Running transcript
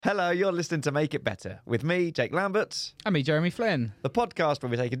Hello, you're listening to Make It Better with me, Jake Lambert. And me, Jeremy Flynn. The podcast where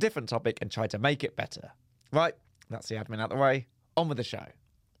we take a different topic and try to make it better. Right, that's the admin out the way. On with the show.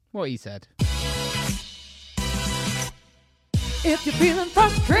 What he said. If you're feeling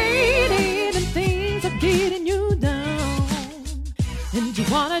frustrated and things are getting you down, and you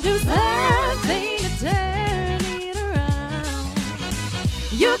want to do something to turn it around,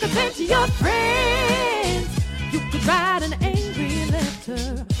 you can vent to your friends, you could write an angry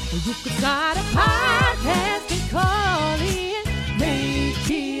letter, or you could start a podcast and call it Make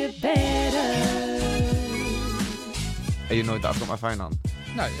It Better. Are you annoyed that I've got my phone on?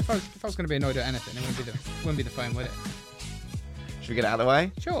 No, if I was going to be annoyed at anything, it wouldn't be the phone, would it? Should we get it out of the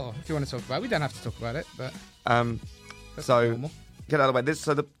way? Sure, if you want to talk about it. We don't have to talk about it, but that's So, normal. get it out of the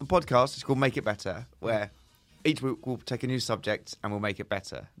way. The podcast is called Make It Better, where each week we'll take a new subject and we'll make it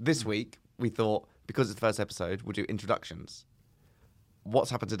better. This week, we thought, because it's the first episode, we'll do introductions. What's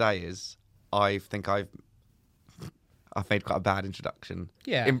happened today is I've made quite a bad introduction.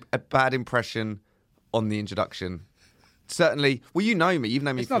 Yeah. A bad impression on the introduction. Certainly, well, you know me. You've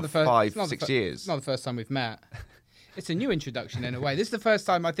known me for 5-6 years. It's not the first time we've met. It's a new introduction in a way. This is the first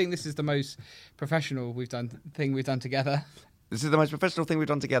time. I think this is the most professional thing we've done together. This is the most professional thing we've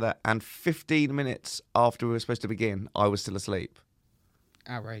done together. And 15 minutes after we were supposed to begin, I was still asleep.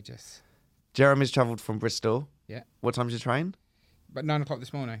 Outrageous. Jeremy's travelled from Bristol. Yeah. What time's your train? But 9 o'clock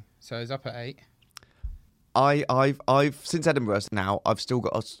this morning, so I was up at 8. I've since Edinburgh now. I've still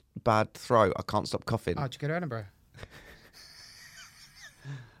got a bad throat. I can't stop coughing. Oh, did you go to Edinburgh?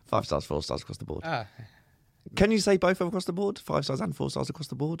 5 stars, 4 stars across the board. Ah, Can you say both across the board? 5 stars and 4 stars across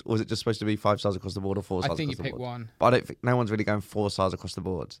the board? Or is it just supposed to be 5 stars across the board or 4 stars I think across you the pick board? one. But I don't think no one's really going 4 stars across the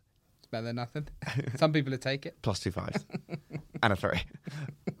board. It's better than nothing. Some people would take it. Plus 2 5s. And a 3.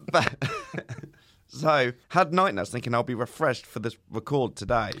 But, so, had night nurse thinking I'll be refreshed for this record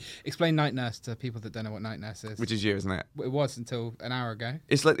today. Explain night nurse to people that don't know what night nurse is. Which is you, isn't it? It was until an hour ago.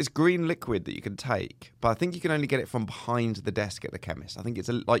 It's like this green liquid that you can take, but I think you can only get it from behind the desk at the chemist. I think it's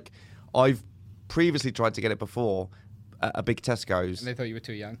I've previously tried to get it before at a big Tesco's. And they thought you were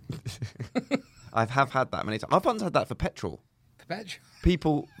too young. I have had that many times. I've once had that for petrol. For petrol.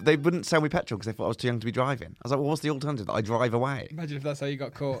 People, they wouldn't sell me petrol because they thought I was too young to be driving. I was like, well, what's the alternative? That I drive away. Imagine if that's how you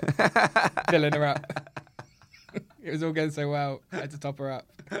got caught. Filling her up. It was all going so well. I had to top her up.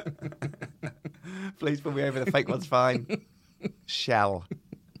 Please pull me over. The fake one's fine. Shell.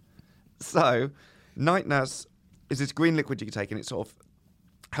 So, night nurse is this green liquid you can take, and it sort of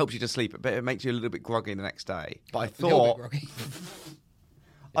helps you to sleep, but it makes you a little bit groggy the next day. But I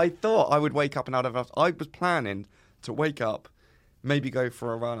thought I would wake up and I was planning to wake up, maybe go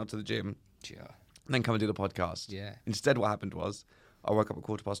for a run out to the gym, Sure. and then come and do the podcast. Yeah. Instead, what happened was I woke up at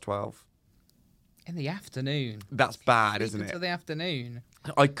 12:15. In the afternoon. That's bad, isn't Until it? the afternoon.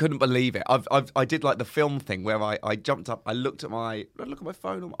 I couldn't believe it. I did like the film thing where I jumped up, I looked at my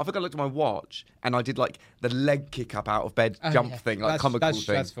phone. I think I looked at my watch, and I did like the leg kick up out of bed jump thing, like comical that's thing.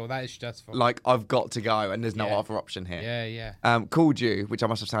 stressful. That is stressful. Like I've got to go, and there's no Yeah. other option here. Yeah. Called you, which I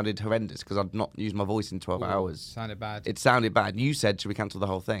must have sounded horrendous because I'd not used my voice in 12 Ooh, hours. Sounded bad. It sounded bad. You said, should we cancel the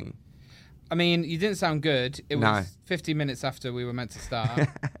whole thing? I mean, you didn't sound good. It was No. 15 minutes after we were meant to start.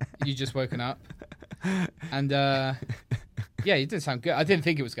 You just woken up. And, yeah, you didn't sound good. I didn't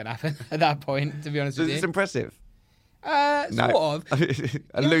think it was going to happen at that point, to be honest So with is this you. impressive? Sort of.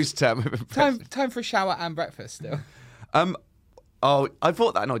 A loose term of impressive. Time for a shower and breakfast still. Oh, I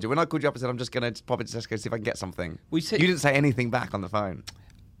thought that annoyed you. When I called you up and said, I'm just going to pop into Tesco and see if I can get something. We said- You didn't say anything back on the phone.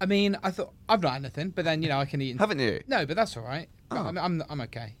 I mean, I thought, I've not had anything, but then, I can eat. Haven't you? No, but that's all right. Oh. I'm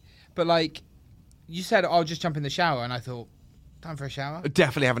okay. But, like, you said, I'll just jump in the shower, and I thought, time for a shower?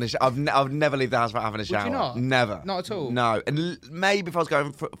 Definitely having a shower. I've never leave the house without having a shower. you not? Never. Not at all? No. And maybe if I was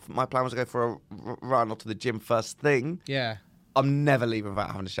going for, my plan was to go for a run or to the gym first thing. Yeah. I'm never leaving without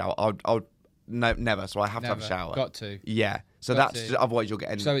having a shower. No, never. So I have to have a Never. shower. Got to. Yeah. So Got that's to. otherwise you'll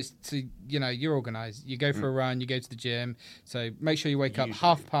get. So you're organised. You go for a run, you go to the gym. So make sure you wake up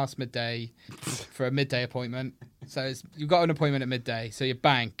Usually. midday for a midday appointment. So you've got an appointment at midday. So you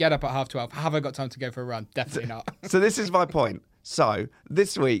bang, get up at 12:30. Have I got time to go for a run? Definitely not. So this is my point. So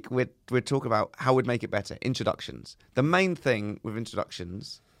this week we're talking about how we'd make it better. Introductions. The main thing with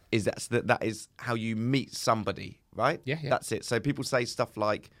introductions is that is how you meet somebody, right? Yeah. That's it. So people say stuff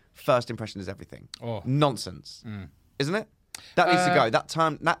like first impression is everything. Oh. Nonsense, isn't it? That needs to go. That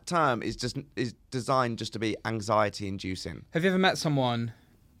term is designed just to be anxiety inducing. Have you ever met someone,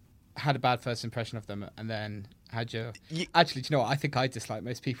 had a bad first impression of them, and then had your... Actually, do you know what? I think I dislike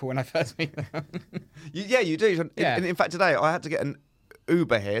most people when I first meet them. Yeah, you do. Yeah. In fact, today I had to get an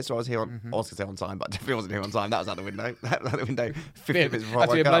Uber here, so I was here on. I was gonna say on time, but I definitely wasn't here on time. That was out the window. That was out the window. 50 minutes before I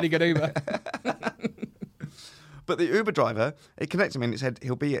That's a woke bloody up. good Uber. But the Uber driver, it connected me and it said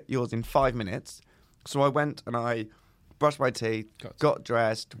he'll be at yours in 5 minutes. So I went and I brushed my teeth, got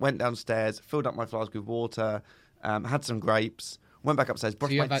dressed, went downstairs, filled up my flask with water, had some grapes, went back upstairs,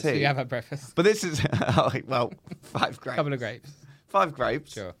 brushed my teeth. So you have had breakfast. But this is, 5 grapes. Couple of grapes. 5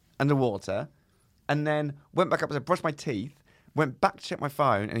 grapes Sure. and the water. And then went back upstairs, brushed my teeth, went back to check my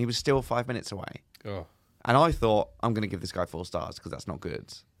phone, and he was still 5 minutes away. Oh. And I thought, I'm going to give this guy 4 stars because that's not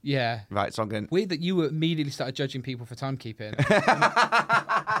good. Yeah. Right, so I'm going... Weird that you immediately started judging people for timekeeping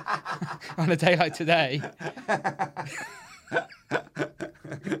on a day like today.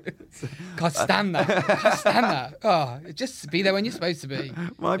 Can't stand that. Can't stand that. Oh, just be there when you're supposed to be.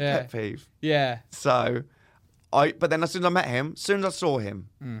 My pet peeve. Yeah. So, but then as soon as I met him, as soon as I saw him,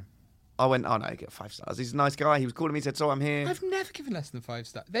 I went, oh no, I get 5 stars. He's a nice guy. He was calling me, said, so I'm here. I've never given less than 5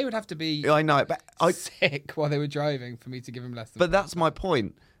 stars. They would have to be I know, but sick while they were driving for me to give him less than But that's my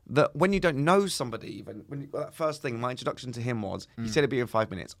point. That when you don't know somebody, even that first thing, my introduction to him was he said it'd be in 5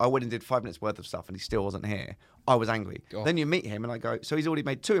 minutes. I went and did 5 minutes worth of stuff, and he still wasn't here. I was angry. Oh. Then you meet him, and I go, so he's already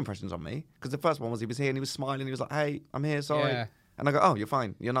made 2 impressions on me because the first one was he was here and he was smiling. He was like, "Hey, I'm here, sorry." Yeah. And I go, "Oh, you're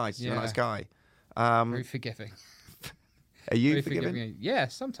fine. You're nice. You're a Yeah. nice guy." Very forgiving. Are you Very forgiving? Yeah,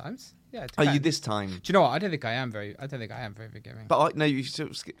 sometimes. Yeah. it Are you depends. this time? Do you know what? I don't think I am very forgiving. But no, you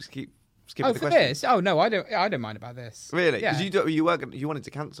sort of skip Oh, the for question. this? Oh no, I don't mind about this. Really? Yeah. Because you wanted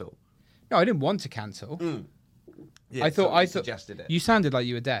to cancel. No, I didn't want to cancel. Yeah, I thought somebody suggested it. you sounded like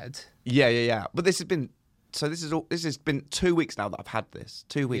you were dead. Yeah. But this has been 2 weeks now that I've had this.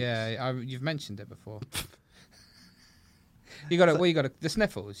 2 weeks. Yeah, you've mentioned it before. You got the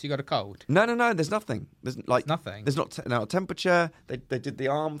sniffles. You got a cold. No. There's nothing. There's Nothing. There's not no temperature. They did the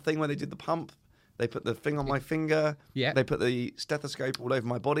arm thing when they did the pump. They put the thing on my finger. Yeah. They put the stethoscope all over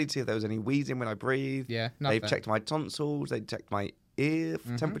my body to see if there was any wheezing when I breathed. Yeah, They've nothing. checked my tonsils. They checked my ear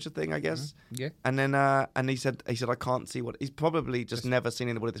temperature thing, I guess. Yeah. And then and he said I can't see what he's probably just never seen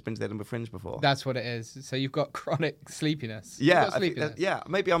anybody that's been to the Edinburgh Fringe before. That's what it is. So you've got chronic sleepiness. You've yeah, got I think sleepiness. yeah.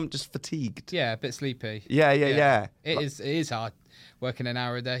 Maybe I'm just fatigued. Yeah, a bit sleepy. Yeah. It is hard working an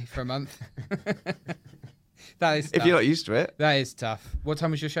hour a day for a month. That is If tough. you're not used to it. That is tough. What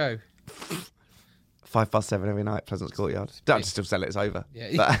time was your show? 7:05 every night, Pleasance Courtyard. Don't still sell it, it's over.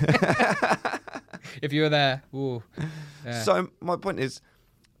 Yeah. But If you were there, ooh. Yeah. So my point is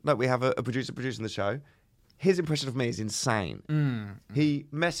that we have a producer producing the show. His impression of me is insane. He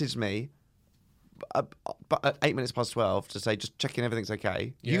messaged me but at 12 to say, just checking everything's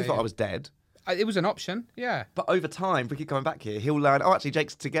okay. You Yeah, thought yeah. I was dead. It was an option. Yeah. But over time, if we keep coming back here, he'll learn, oh, actually,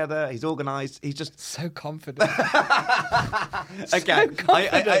 Jake's together, he's organised, he's just... So confident. Okay,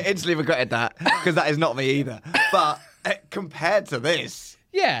 I instantly regretted that, because that is not me either. But compared to this...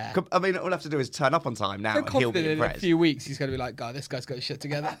 Yeah. I mean, all I have to do is turn up on time now So and he'll be confident in a impressed. few weeks he's going to be like, God, this guy's got his shit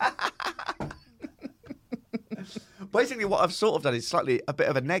together. Basically, what I've sort of done is slightly a bit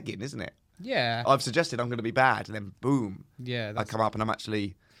of a negging, isn't it? Yeah. I've suggested I'm going to be bad, and then boom, Yeah. I That's, come up and I'm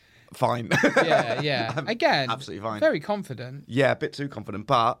actually fine. yeah. I'm Again, absolutely fine. Very confident Yeah, a bit too confident,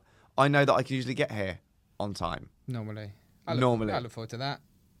 but I know that I can usually get here on time. normally. I look forward to that.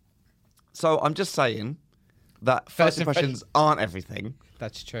 So I'm just saying that first impressions aren't everything.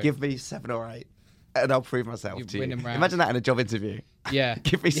 That's true. Give me 7 or 8, and I'll prove myself You to win you. him round. Imagine that in a job interview. Yeah.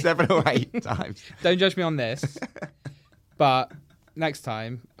 Give me 7 or 8 times. Don't judge me on this, but next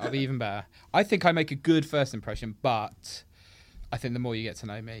time I'll be even better. I think I make a good first impression, but I think the more you get to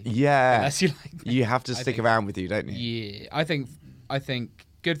know me, Yeah. unless you like me. You have to stick think- around with you, don't you? Yeah, I think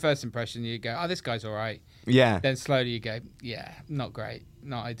good first impression. You go, oh, this guy's all right. Yeah. Then slowly you go, yeah, not great,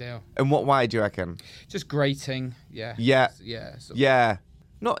 not ideal. In what way do you reckon? Just grating. Yeah. Yeah. Yeah. So, Yeah.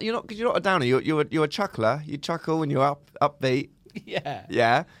 You're not a downer. You're a chuckler. You chuckle when you're upbeat. Yeah.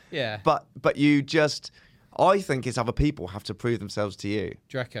 Yeah. Yeah. But you just, I think it's other people have to prove themselves to you. Do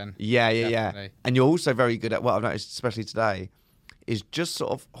you reckon? Yeah. Definitely. And you're also very good at what I've noticed, especially today, is just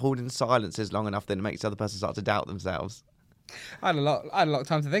sort of holding silences long enough that it makes the other person start to doubt themselves. I had a lot of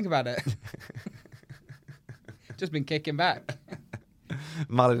time to think about it. Just been kicking back.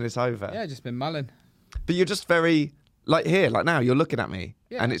 Mulling it over. Yeah, just been mulling. But you're just very, like here, like now, you're looking at me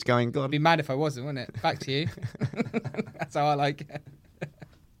Yeah. and it's going, God. I'd be mad if I wasn't, wouldn't it? Back to you. That's how I like it.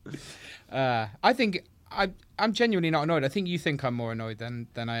 I think I'm genuinely not annoyed. I think you think I'm more annoyed than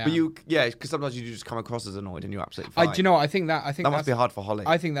I am. But because sometimes you just come across as annoyed and you're absolutely Do fine. you know what? I think that must be hard for Holly.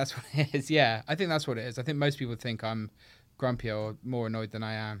 I think that's what it is. Yeah, I think that's what it is. I think most people think I'm grumpier or more annoyed than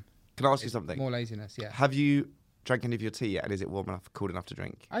I am. Can I ask you something? More laziness. Yeah. Have you drank any of your tea yet? And is it warm enough, cool enough to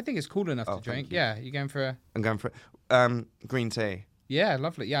drink? I think it's cool enough Oh, to drink. thank you. Yeah, you're going for a. I'm going for green tea. Yeah,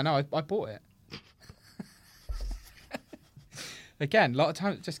 lovely. Yeah, no, I bought it. Again, a lot of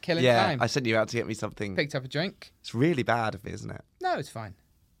time just killing time. I sent you out to get me something. Picked up a drink. It's really bad of me, isn't it? No, it's fine.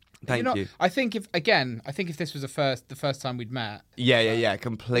 Thank you. I think if this was the first time we'd met, Yeah,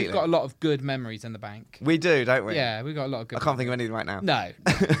 completely. we've got a lot of good memories in the bank. We do, don't we? Yeah, we've got a lot of good. I can't think of anything right now. No,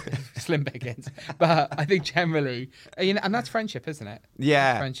 slim pickings. But I think generally, and that's friendship, isn't it?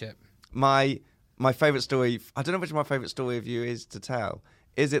 Yeah. That's friendship. My favourite story, I don't know which my favourite story of you is to tell.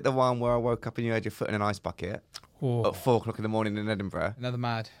 Is it the one where I woke up and you had your foot in an ice bucket at 4 o'clock in the morning in Edinburgh? Another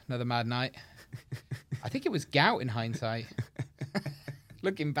mad night. I think it was gout in hindsight.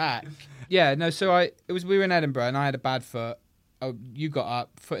 Looking back. Yeah, no, so we were in Edinburgh and I had a bad foot. Oh, you got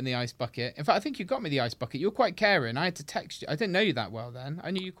up, foot in the ice bucket. In fact, I think you got me the ice bucket. You were quite caring. I had to text you. I didn't know you that well then.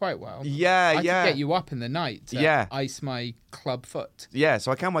 I knew you quite well. Yeah, I had to get you up in the night to ice my club foot. Yeah,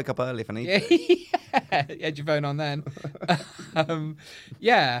 so I can wake up early if I need to. Yeah, you had your phone on then.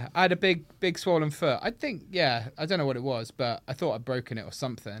 Yeah, I had a big swollen foot. I think, I don't know what it was, but I thought I'd broken it or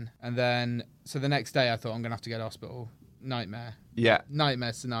something. And then, so the next day I thought I'm going to have to go to hospital. Nightmare. Yeah.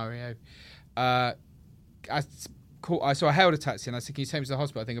 Nightmare scenario. So I hailed a taxi and I said, can you take me to the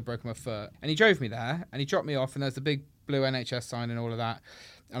hospital? I think I've broken my foot. And he drove me there and he dropped me off and there's the big blue NHS sign and all of that.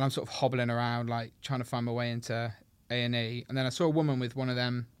 And I'm sort of hobbling around, like trying to find my way into A&E. And then I saw a woman with one of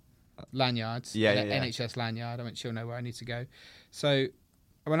them lanyards. NHS lanyard. I went, she'll know where I need to go. So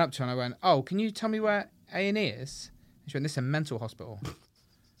I went up to her and I went, oh, can you tell me where A&E is? And she went, this is a mental hospital.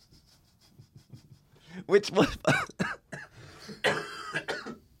 Which was...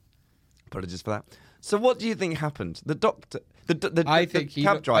 Apologies for that. So what do you think happened? The doctor... I think the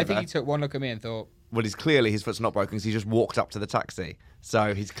cab driver... I think he took one look at me and thought... Well, he's clearly, his foot's not broken because he just walked up to the taxi.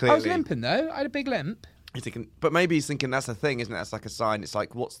 So he's clearly... I was limping though. I had a big limp. He's thinking, but maybe he's thinking that's a thing, isn't it? That's like a sign. It's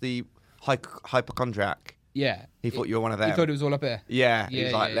like, what's the hypochondriac? Yeah. He thought you were one of them. He thought it was all up here. Yeah. He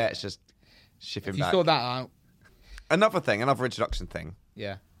was like, let's just ship him if back. you thought that out. Another introduction thing.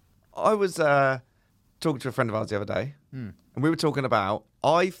 Yeah. I was talking to a friend of ours the other day, and we were talking about,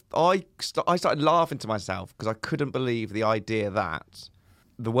 I started laughing to myself because I couldn't believe the idea that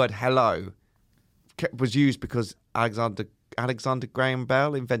the word hello was used because Alexander Graham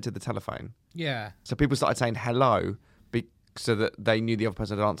Bell invented the telephone. Yeah. So people started saying hello so that they knew the other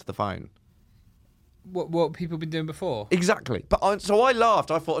person had answered the phone. What people been doing before? Exactly. But so I laughed.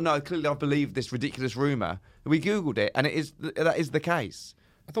 I thought, no, clearly I believe this ridiculous rumour. We Googled it, and that is the case.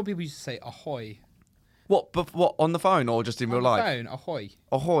 I thought people used to say ahoy. What, on the phone or just in real life? On the phone, ahoy.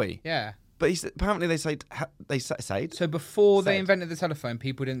 Ahoy. Yeah. But apparently they said... So before they invented the telephone,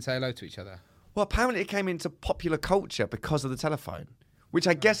 people didn't say hello to each other? Well, apparently it came into popular culture because of the telephone, which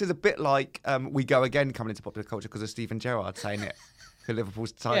I guess is a bit like We Go Again coming into popular culture because of Stephen Gerrard saying it for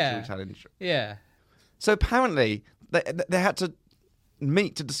Liverpool's title challenge. Yeah. So apparently they had to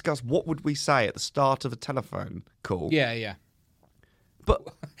meet to discuss what would we say at the start of a telephone call. Yeah. But...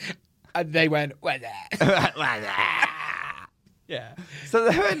 and they went, where's that? Yeah. So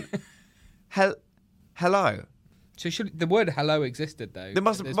they went, hello. So the word hello existed, though. There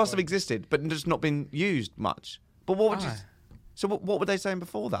must have existed, but just not been used much. But what would you... So what were they saying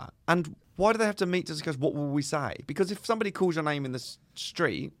before that? And why do they have to meet to discuss what will we say? Because if somebody calls your name in the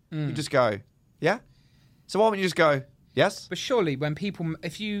street, you just go, yeah? So why wouldn't you just go, yes? But surely when people...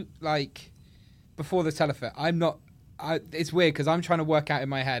 If you, like, before the telephone, it's weird because I'm trying to work out in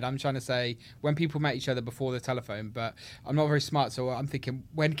my head. I'm trying to say when people met each other before the telephone, but I'm not very smart. So I'm thinking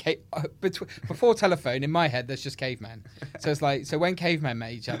before telephone, in my head, there's just cavemen. So it's like, so when cavemen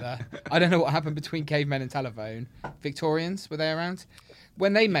met each other, I don't know what happened between cavemen and telephone. Victorians, were they around?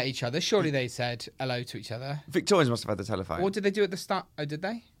 When they met each other, surely they said hello to each other. Victorians must have had the telephone. What did they do at the start? Oh, did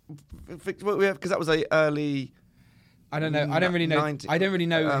they? Because that was a early... I don't know. I don't really know. 90, I don't really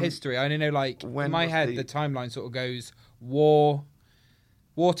know history. I only know, like, in my head, the timeline sort of goes wartime.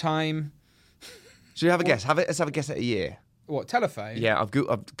 Should you have a guess? Let's have a guess at a year. What, telephone? Yeah, I've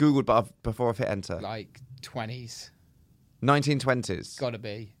Googled, but before I've hit enter. Like 20s. 1920s. Gotta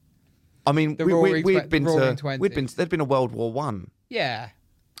be. I mean, there'd been a World War One. Yeah.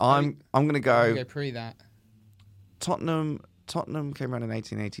 I'm gonna go pre that. Tottenham came around in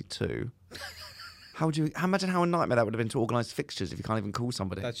 1882. Imagine how a nightmare that would have been to organise fixtures if you can't even call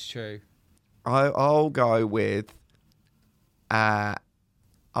somebody. That's true. I'll go with... I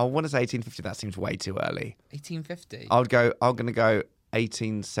want to say 1850. That seems way too early. 1850? I'm going to go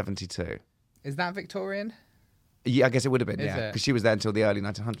 1872. Is that Victorian? Yeah, I guess it would have been, Is it? Because she was there until the early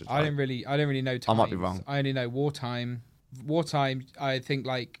 1900s. I don't really know times. I might be wrong. I only know wartime. Wartime, I think,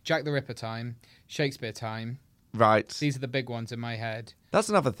 like Jack the Ripper time, Shakespeare time. Right. These are the big ones in my head. That's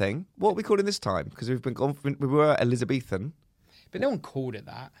another thing. What are we calling this time? Because we were Elizabethan. But no one called it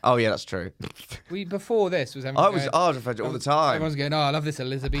that. Oh yeah, that's true. Before this was I everyone was referred to it all the time. Everyone's going, oh, I love this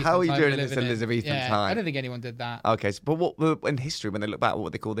Elizabethan. How are you time doing we're in this living in." Elizabethan Yeah, time? I don't think anyone did that. Okay, but what in history when they look back, what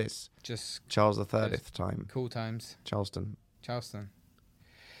would they call this? Just Charles III time, cool times. Charleston. Charleston.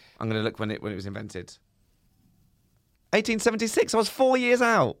 I'm going to look when it was invented. 1876. I was 4 years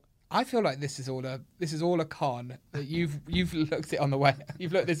out. I feel like this is all a con that you've looked it on the way.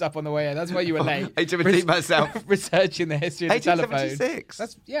 You've looked this up on the way. That's why you were late. I had to repeat myself. Researching the history of the telephone. 1876.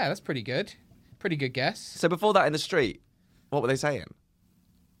 That's pretty good. Pretty good guess. So before that, in the street, what were they saying?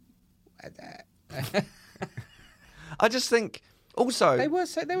 I just think. Also, They were why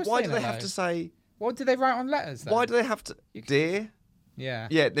saying do they hello. have to say? What did they write on letters? Then? Why do they have to? Dear. Yeah.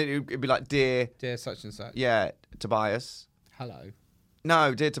 Yeah, it'd be like dear. Dear such and such. Yeah, Tobias. Hello.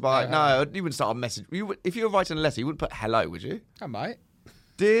 No, dear Tobias. No, No, you wouldn't start a message. If you were writing a letter, you wouldn't put hello, would you? I might.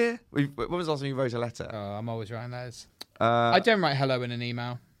 Dear. When was the last time you wrote a letter? Oh, I'm always writing letters. Uh, I don't write hello in an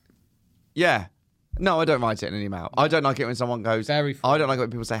email. Yeah. No, I don't write it in an email. I don't like it when someone goes. Very I don't like it when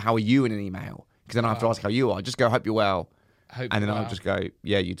people say, "How are you?" in an email, because then I have to ask how you are. Just go, "Hope you're well," Hope and then you're I'll well. just go,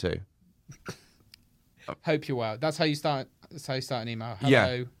 "Yeah, you too." Hope you're well. That's how you start. That's how you start an email. Hello.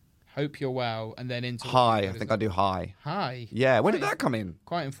 Yeah. Hope you're well, and then into Hi. I think I do hi. Hi. Yeah. When did that come in?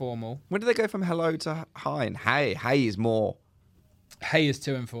 Quite informal. When did they go from hello to hi? And hey, hey is more. Hey is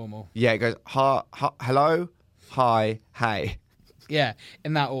too informal. Yeah, it goes hi, hello, hi, hey. Yeah,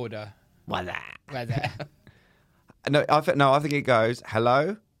 in that order. What that? Right there. No, I think it goes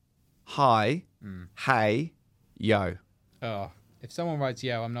hello, hi, Hmm. hey, yo. Oh, if someone writes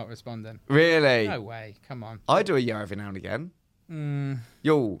yo, I'm not responding. Really? No way. Come on. I do a yo every now and again. Mm,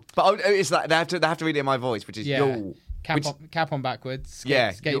 Yo, but it's like they have to read it in my voice, which is yeah. yo. Cap on backwards.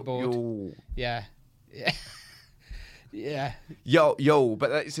 Yeah, Skateboard. Yo, Yeah. Yeah. Yeah. yo, but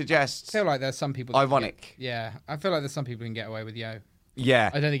that suggests. I feel like there's some people. that can Ironic. get- yeah. I feel like there's some people who can get away with yo. Yeah,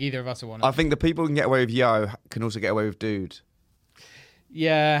 I don't think either of us will want I it. think the people who can get away with yo can also get away with dude.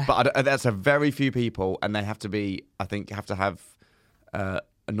 Yeah. But that's a very few people, and they have to be. I think have to have a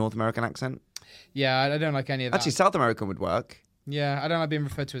North American accent. Yeah, I don't like any of that. Actually, South American would work. Yeah, I don't like being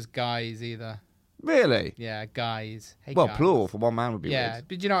referred to as guys either. Really? Yeah, guys. Hey, Well, guys. plural for one man would be Yeah, weird.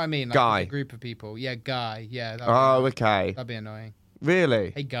 but do you know what I mean? Like Guy. A group of people. Yeah, guy. Yeah. Oh, okay. That'd be annoying.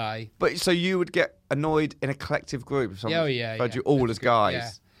 Really? Hey, guy. But so you would get annoyed in a collective group if someone Oh, yeah. referred yeah. you all as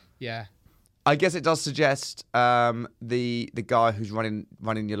guys. Yeah. Yeah. I guess it does suggest the guy who's running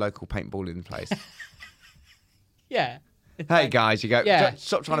your local paintballing place. Yeah. Hey guys, you go. Yeah.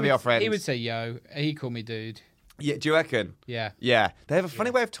 Stop trying to He be would- our friends. He would say yo. He called me dude. Yeah, do you reckon? Yeah. Yeah, they have a funny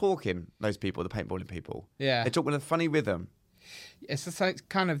way of talking. Those people, the paintballing people. Yeah. They talk with a funny rhythm. It's the same,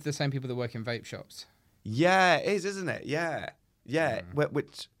 kind of the same people that work in vape shops. Yeah, it is, isn't it? Yeah, yeah. Mm.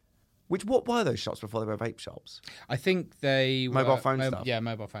 What were those shops before they were vape shops? I think they Mobile were, phone stuff? Yeah,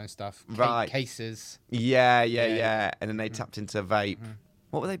 mobile phone stuff. Right. Cases. Yeah. Yeah. And then they tapped into vape.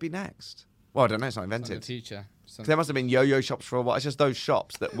 What would they be next? Well, I don't know. It's not In the invented. future. There must have been yo-yo shops for a while. It's just those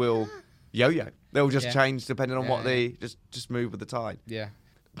shops that will yo-yo. They'll just Yeah. change depending on Yeah, what yeah. they just move with the tide. Yeah.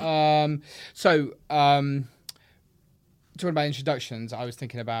 Talking about introductions, I was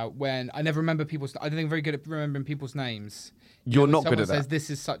thinking about when I never remember people's. I don't think I'm very good at remembering people's names. You're When not good someone at that. says this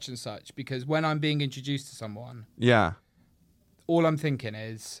is such and such because when I'm being introduced to someone, Yeah. all I'm thinking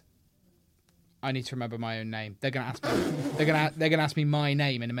is, I need to remember my own name. They're gonna ask me. they're gonna ask me my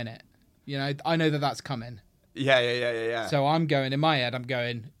name in a minute. You know, I know that that's coming. Yeah. So I'm going in my head. I'm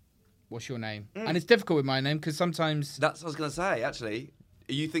going, what's your name? And it's difficult with my name because sometimes That's what I was going to say, actually.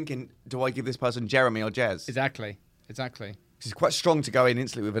 Are you thinking, do I give this person Jeremy or Jez? exactly. It's quite strong to go in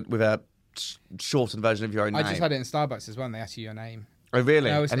instantly with a shortened version of your own I name. just had it in Starbucks as well. And they ask you your name. Oh,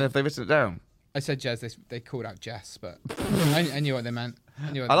 really? No, and have they written it down? I said Jez. They called out Jess, but I knew what they meant.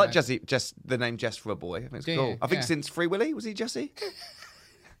 I like Jesse, the name Jess for a boy. I think it's Do cool. you? I think Yeah. since Free Willy, was he Jesse?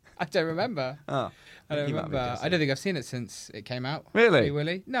 I don't remember. Oh, I don't he might be remember. Jesse. I don't think I've seen it since it came out. Really? Free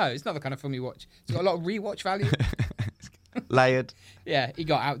Willy? No, it's not the kind of film you watch. It's got a lot of rewatch value. Layered. Yeah, he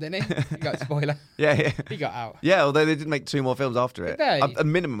got out, didn't he? He got spoiler. Yeah. He got out. Yeah, although they did make 2 more films after it. Did they? A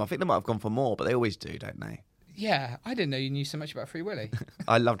minimum. I think they might have gone for more, but they always do, don't they? Yeah, I didn't know you knew so much about Free Willy.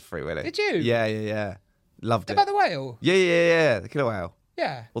 I loved Free Willy. Did you? Yeah. Loved it. About the whale? Yeah. The killer whale.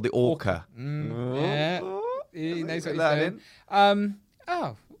 Yeah. Or the orca. Yeah. He knows what he's Learning. doing.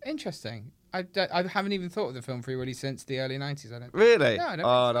 Oh, interesting. I haven't even thought of the film Free Willy since the early 90s, I don't think. Really? No, I don't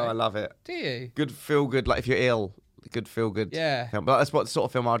Oh, think no, so. I love it. Do you? Good, feel good. Like if you're ill, good, feel good. Yeah. Film. But that's what sort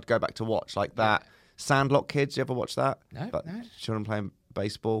of film I'd go back to watch. Like that. Sandlot Kids. You ever watch that? No, But no. children playing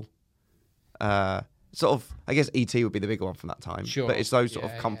baseball. Sort of, I guess E.T. would be the bigger one from that time. Sure. But it's those sort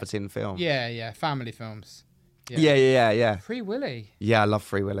Yeah, of comforting films. Yeah, family films. Yeah. Free Willy. Yeah, I love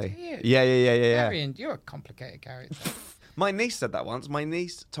Free Willy. Do you? Yeah. Marion, you're a complicated character. My niece said that once. My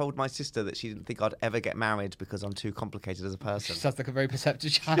niece told my sister that she didn't think I'd ever get married because I'm too complicated as a person. Sounds like a very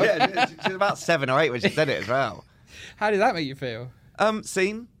perceptive child. Yeah, she was about 7 or 8 when she said it as well. How did that make you feel?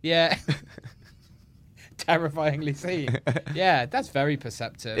 Scene? Yeah. Terrifyingly seen. Yeah, that's very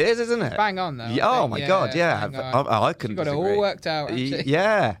perceptive. It is, isn't it? Bang on, though. Yeah, oh, my God, yeah. bang on. I couldn't You got it disagree. all worked out, actually.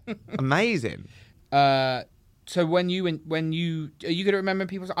 Yeah. Amazing. So when you are you good at remembering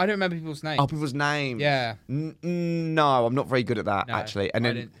people's? I don't remember people's names. Oh, people's names. Yeah. No, I'm not very good at that, No, actually. And I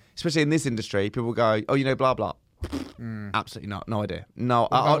then, didn't. especially in this industry, people go, oh, you know, blah, blah. Absolutely not. No idea. No,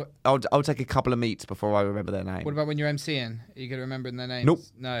 I'll take a couple of meets before I remember their name. What about when you're MCing? Are you good at remembering their names? Nope.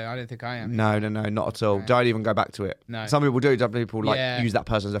 No, I don't think I am. No, not at all. No. Don't even go back to it. No. Some people do. Some people Yeah. use that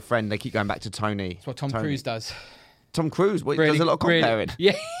person as a friend. They keep going back to Tony. That's what Tom Tony. Cruise does. Tom Cruise Really- does a lot of comparing.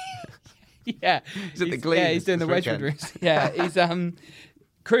 Yeah. Yeah. He's at the Glees Yeah, he's doing the this Wedgwood weekend. Rooms. Yeah, he's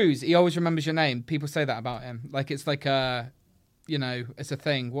Cruise. He always remembers your name. People say that about him. Like it's like it's a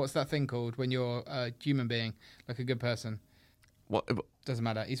thing. What's that thing called when you're a human being, like a good person? What? Doesn't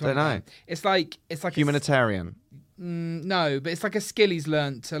matter. He's Don't one of know. them. It's like Humanitarian. no, but it's like a skill he's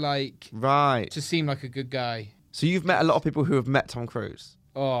learnt to like Right. to seem like a good guy. So you've met a lot of people who have met Tom Cruise.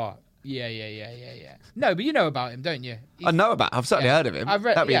 Oh, yeah. No, but you know about him, don't you? I know about. I've certainly Yeah. heard of him. I've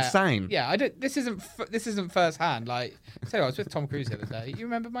read- That'd be yeah, insane. Yeah, I don't. This isn't first hand. Like, I was with Tom Cruise the other day. You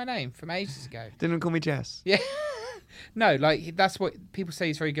remember my name from ages ago? Didn't even call me Jess. Yeah. No, like that's what people say.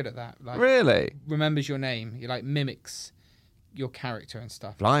 He's very good at that. Like, Really? remembers your name. He like mimics your character and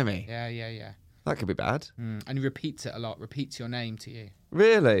stuff. Blimey. Yeah. That could be bad. And he repeats it a lot. Repeats your name to you.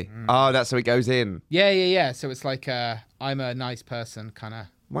 Really? Oh, that's how it goes in. Yeah. So it's like I'm a nice person kind of.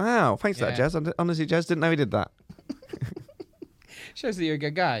 Wow. Thanks for that, Yeah. Jez. Honestly, Jez, didn't know he did that. Shows that you're a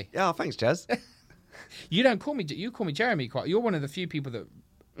good guy. Yeah, thanks, Jez. You don't call me. You call me Jeremy quite. You're one of the few people that.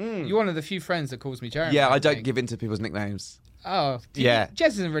 You're one of the few friends that calls me Jeremy. Yeah, I don't think. give in to people's nicknames. Oh, Yeah. Jez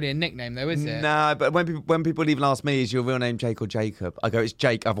isn't really a nickname though, is it? No, but when people even ask me, is your real name Jake or Jacob? I go, it's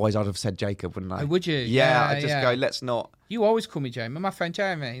Jake. Otherwise, I'd have said Jacob, wouldn't I? Oh, would you? Yeah, I just yeah. go, let's not. You always call me Jeremy. My friend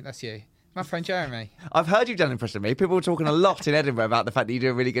Jeremy. That's you. My friend Jeremy. I've heard you've done an impression of me. People were talking a lot in Edinburgh about the fact that you do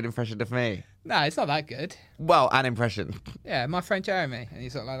a really good impression of me. No, it's not that good. Well, an impression. Yeah, my friend Jeremy, and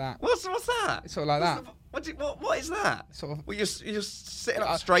he's sort of like that. What's that? It's sort of like that. What is that? Sort of. Well, you're sitting Do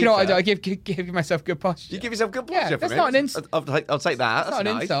up straight. you know what I do? I give myself good posture. You give yourself good Yeah, posture. that's from not it. an insult. I'll take that. That's not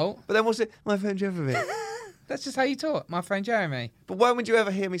an nice. insult. But then what's it? My friend Jeremy. That's just how you talk. My friend Jeremy. But when would you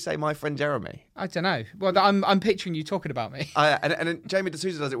ever hear me say my friend Jeremy? I don't know. Well, I'm picturing you talking about me. And then Jamie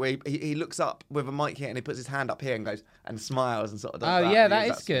D'Souza does it where he looks up with a mic here and he puts his hand up here and goes and smiles and sort of does Oh, that. yeah, And he that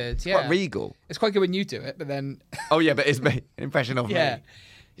does is good, It's yeah. quite regal. It's quite good when you do it, but then. Oh yeah, but it's me. An impression of Yeah. me.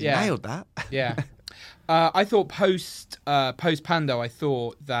 You Yeah. nailed that. Yeah. I thought post Pando, I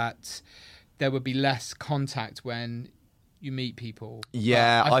thought that there would be less contact when you meet people.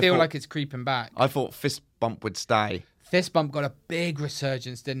 Yeah, But I feel thought- like it's creeping back. I thought fist bump would stay. Fist bump got a big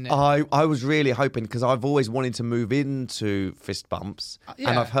resurgence, didn't it? I was really hoping because I've always wanted to move into fist bumps, Yeah.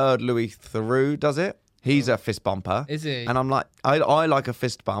 and I've heard Louis Theroux does it. He's a fist bumper, Is he? And I'm like, I like a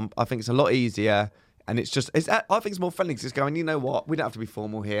fist bump. I think it's a lot easier, and I think it's more friendly. 'Cause it's going, you know what? We don't have to be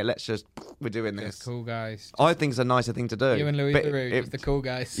formal here. Let's just we're doing this. Just cool guys. I think it's a nicer thing to do. You and Louis But Theroux, just the cool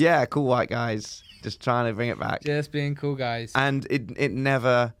guys. Yeah, cool white guys, just trying to bring it back, Just being cool guys. and it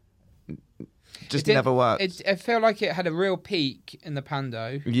never, just never worked. I felt like it had a real peak in the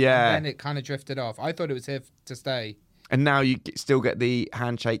Pando. Yeah. And then it kind of drifted off. I thought it was here to stay. And now you still get the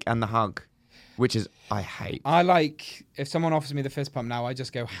handshake and the hug, which is I hate. I like, if someone offers me the fist pump now, I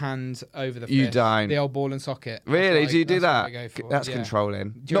just go hand over the fist. You don't. The old ball and socket. That's Really? what Do you do that's what that? I go for. That's Yeah. controlling.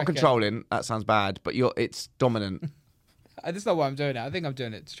 Do you Not reckon? controlling. That sounds bad, but it's dominant. That's not why I'm doing it. I think I'm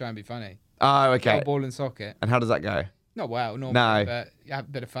doing it to try and be funny. Oh, The okay. old ball and socket. And how does that go? Not well, normally, No. but you have a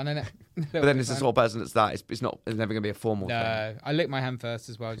bit of fun in it. But then it's the sort of person that's that. It's not. It's never going to be a formal thing. No, I lick my hand first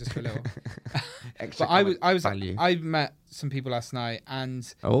as well, just for a little. Extra But I was value. I met some people last night,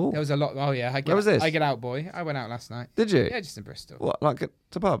 and Oh, there was a lot. Oh yeah, Where was this? I get out, boy. I went out last night. did you? Yeah, just in Bristol. What, like at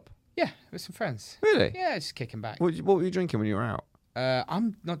the pub? Yeah, with some friends. Really? Yeah, just kicking back. What were you drinking when you were out?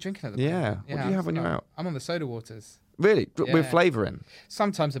 I'm not drinking at the Yeah. moment. What do you have when you're out? I'm on the soda waters. Really? Yeah. With flavouring?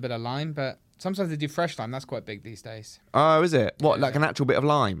 Sometimes a bit of lime, but Sometimes they do fresh lime. That's quite big these days. Oh, is it? What, Yeah. like an actual bit of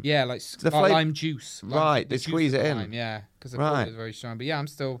lime? Yeah, like the like flavor- lime juice. Right, the they squeeze juice of it the in. Lime, yeah, because the Right. flavour is very strong. But yeah, I'm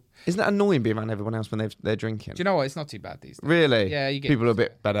still. Isn't that annoying being around everyone else when they're drinking? Do you know what? It's not too bad these days. Really? Yeah, you get people are a used to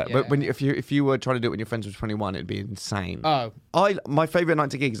bit it. better. Yeah. But when if you were trying to do it when your friends were 21, it'd be insane. Oh, My favourite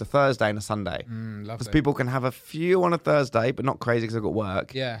night to gig is a Thursday and a Sunday. Because lovely. people can have a few on a Thursday, but not crazy because they've got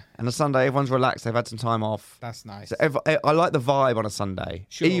work. Yeah, And a Sunday, everyone's relaxed. They've had some time off. that's nice. So I like the vibe on a Sunday,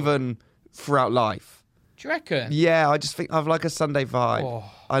 Sure. even throughout life. Do you reckon? Yeah, I just think I like a Sunday vibe. Oh.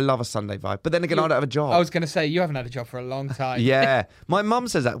 I love a Sunday vibe. But then again, I don't have a job. I was going to say, you haven't had a job for a long time. Yeah. My mum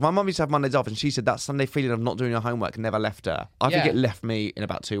says that. My mum used to have Mondays off, and she said that Sunday feeling of not doing your homework never left her. I think Yeah. it left me in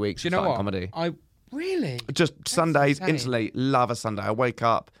about 2 weeks. Do you know starting what? comedy. Really? Just Sundays, insane. instantly love a Sunday. I wake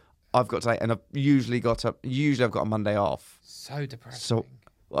up, I've got to, and I've usually got a Monday off. So depressing. So,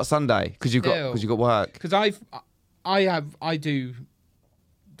 what, a Sunday? Because you've got work. Because I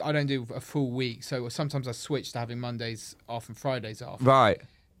don't do a full week, so sometimes I switch to having Mondays off and Fridays off. Right.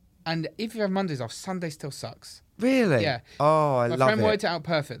 And if you have Mondays off, Sunday still sucks. Really? Yeah. Oh, I My love friend it. worked it out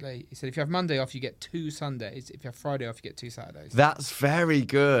perfectly. He said if you have Monday off, you get 2 Sundays. If you have Friday off, you get 2 Saturdays. That's very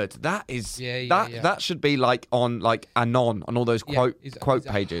good. That is that should be like on like Anon on all those quote he's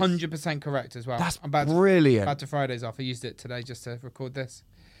pages. 100% correct as well. That's I'm about brilliant. To Fridays off. I used it today just to record this.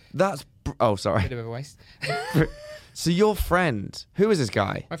 Oh, sorry. Bit of a waste. So your friend, who is this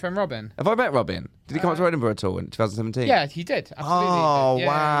guy? My friend Robin. Have I met Robin? Did he come up to Edinburgh at all in 2017? Yeah, he did. Absolutely. Oh, he did.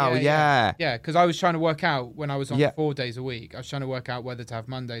 wow, yeah. Yeah, because I was trying to work out when I was on Yeah. 4 days a week. I was trying to work out whether to have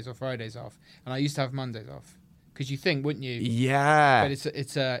Mondays or Fridays off, and I used to have Mondays off. Because you think, wouldn't you? Yeah. But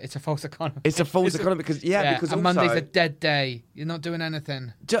it's a false economy. It's a false economy because because and also, Monday's a dead day. You're not doing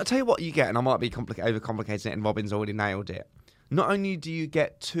anything. I'll tell you what you get, and I might be overcomplicating it, and Robin's already nailed it. Not only do you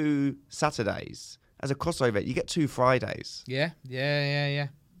get 2 Saturdays as a crossover, you get 2 Fridays. Yeah.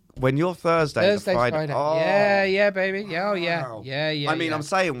 When you're Thursday's Friday. Oh, Yeah, baby. Yeah, oh yeah. wow. Yeah. I mean, I'm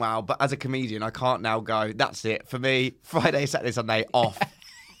saying wow, but as a comedian, I can't now go, that's it. For me, Friday, Saturday, Sunday, off.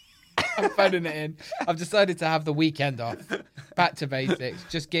 I'm phoning it in. I've decided to have the weekend off. Back to basics.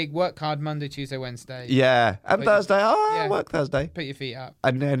 Just gig, work hard Monday, Tuesday, Wednesday. Yeah. And But- Thursday, I yeah. work Thursday. Put your feet up.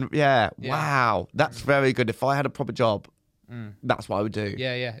 And then, wow. That's very good. If I had a proper job, that's what I would do.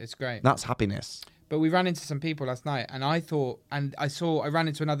 Yeah, it's great. That's happiness. But we ran into some people last night, and I ran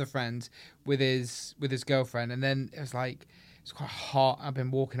into another friend with his girlfriend, and then it was like it's quite hot. I've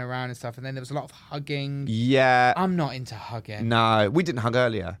been walking around and stuff, and then there was a lot of hugging. Yeah. I'm not into hugging. No, we didn't hug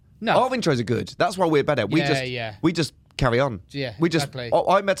earlier. No. Our intros are good. That's why we're better. We just carry on. Yeah, We just. exactly.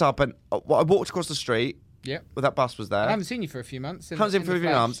 I met up and I walked across the street. Yep. Well, that bus was there. I haven't seen you for a few months. Comes in for a few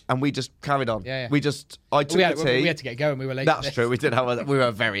months, and we just carried on. Yeah. I took the tea. We had to get going. We were late. That's true. We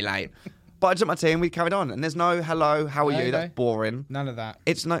were very late. But I took my tea and we carried on. And there's no hello, how are No, you? no. That's boring. None of that.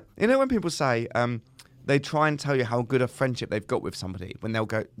 It's no. You know when people say they try and tell you how good a friendship they've got with somebody when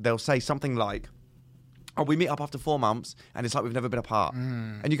they'll say something like, "Oh, we meet up after 4 months and it's like we've never been apart,"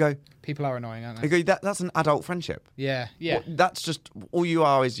 and you go, People are annoying, aren't you they? go, that's an adult friendship. Yeah. Well, that's just all you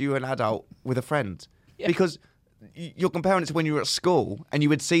are is you an adult with a friend. Yeah. Because you're comparing it to when you were at school and you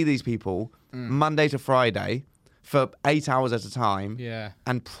would see these people Monday to Friday for 8 hours at a time. Yeah.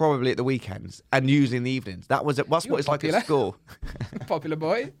 And probably at the weekends and usually in the evenings. That's what were it's like popular. at school. Popular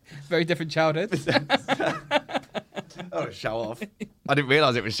boy. Very different childhood. Oh, show off. I didn't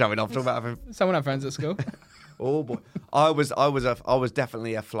realise it was showing off. Talking about having... Someone had friends at school. Oh boy. I was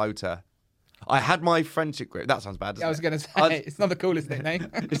definitely a floater. I had my friendship group. That sounds bad. I was going to say, I- it's not the coolest nickname.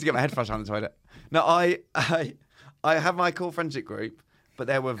 Just to get my head flushed on the toilet. No, I have my cool friendship group, but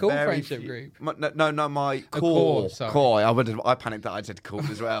there were Cool very friendship few- group? No, my core, core. sorry. Core. I panicked that I said cool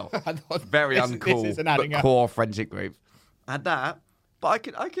as well. I thought, Very this uncool. isn't But adding up. core friendship group. I had that, but I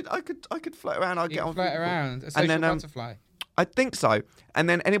could float around. I'd You get can on. float with people. around. A social then, butterfly. I think so. And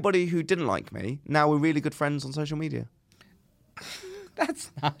then anybody who didn't like me, now we're really good friends on social media.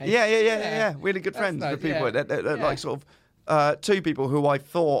 That's nice. Yeah. Really good That's friends nice, with people. yeah. They're Yeah. like sort of 2 people who I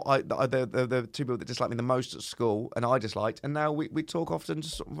thought the 2 people that disliked me the most at school and I disliked, and now we talk often,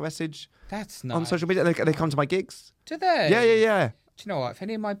 just sort of message That's nice. on social media. They come to my gigs. Do they? Yeah. Do you know what? If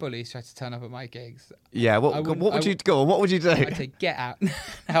any of my bullies try to turn up at my gigs, Yeah. What would you go on? What would you do? I'd say get out.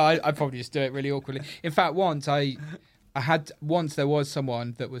 No, I'd probably just do it really awkwardly. In fact, once there was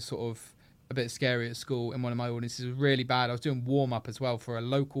someone that was sort of a bit scary at school in one of my audiences. It was really bad. I was doing warm up as well for a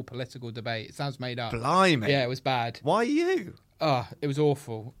local political debate. It sounds made up. Blimey. Yeah, it was bad. Why you? Oh, it was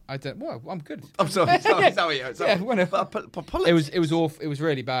awful. Well, I'm good. I'm sorry. It was awful. It was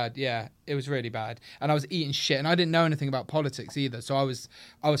really bad. Yeah, it was really bad. And I was eating shit, and I didn't know anything about politics either. So I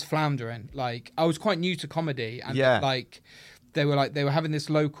was floundering. Like I was quite new to comedy, and Yeah. like they were having this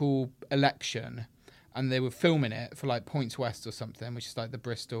local election, and they were filming it for like Points West or something, which is like the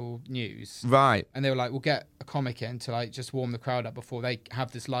Bristol news. Right. And they were like, we'll get a comic in to like just warm the crowd up before they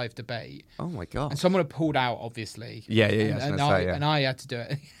have this live debate. Oh my god. And someone had pulled out, obviously. Yeah. And I had to do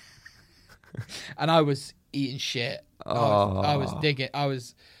it. And I was eating shit. I was digging. I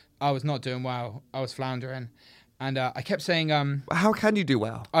was not doing well. I was floundering. And I kept saying... How can you do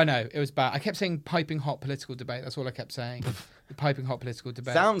well? I know, it was bad. I kept saying piping hot political debate. That's all I kept saying. The piping hot political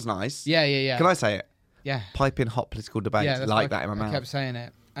debate. Sounds nice. Yeah. Can I say it? Yeah. Piping hot political debate. Yeah, that's like why that in my mouth. I kept saying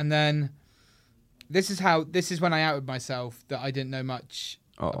it. And then this is when I outed myself that I didn't know much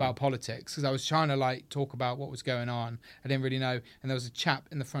about politics, because I was trying to like talk about what was going on. I didn't really know. And there was a chap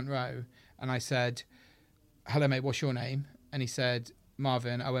in the front row, and I said, "Hello mate, what's your name?" And he said,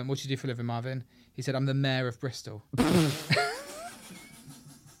 "Marvin." I went, "What do you do for a living, Marvin?" He said, "I'm the mayor of Bristol."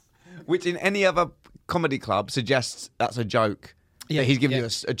 Which in any other comedy club suggests that's a joke. Yeah, that he's giving you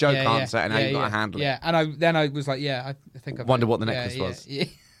a joke answer and how you've got to handle it. Yeah, and then I was like, I think I Wonder what the necklace was. Yeah.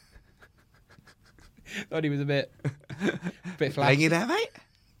 Thought he was a bit flashy. Hanging there, mate?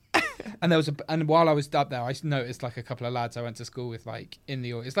 And while I was up there, I noticed like a couple of lads I went to school with, like in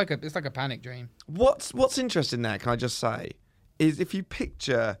the audience. It's like a panic dream. What's interesting there, can I just say, is if you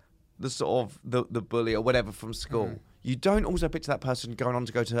picture the sort of the bully or whatever from school, you don't also picture that person going on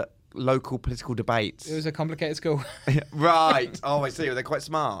to go to local political debates. It was a complicated school. Right. Oh, I see. They're quite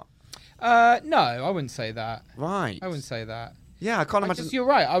smart. No, I wouldn't say that. Right. I wouldn't say that. Yeah, I can't imagine. You're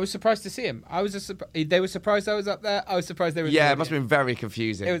right. I was surprised to see him. They were surprised I was up there. I was surprised they were. Yeah, it must have been very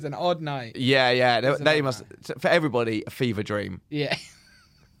confusing. It was an odd night. Yeah. They must, for everybody, a fever dream. Yeah.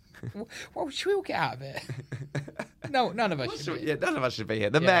 Well, should we all get out of it? No, none of us should be. Yeah, none of us should be here.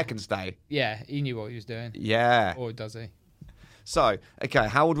 The mayor can stay. Yeah, he knew what he was doing. Yeah. Or does he? So, okay,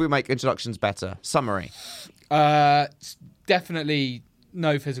 how would we make introductions better? Summary. Definitely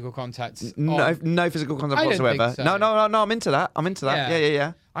no physical contact. No physical contact I don't whatsoever. think so. No, I'm into that.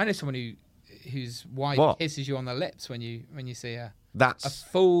 Yeah. I know someone whose wife kisses you on the lips when you see her. That's a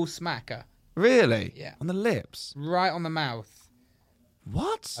full smacker. Really? Yeah. On the lips? Right on the mouth.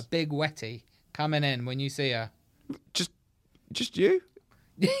 What? A big wetty coming in when you see her. Just you?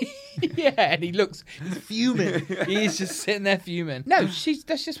 Yeah, and he's fuming. He's just sitting there fuming. No,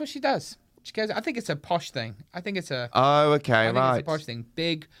 that's just what she does. She goes, I think it's a posh thing. I think it's a it's a posh thing.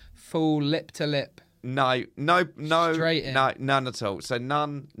 Big, full, lip to lip. No. Straight in. No, none at all. So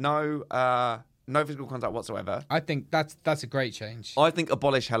no physical contact whatsoever. I think that's a great change. I think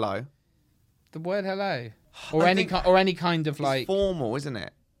abolish hello. The word hello. Or any kind of like... It's formal, isn't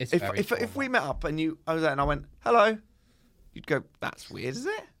it? It's if we met up and I was there and I went, hello, you'd go, that's weird, is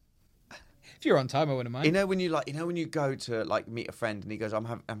it? If you're on time, I wouldn't mind. You know when you go to like meet a friend and he goes,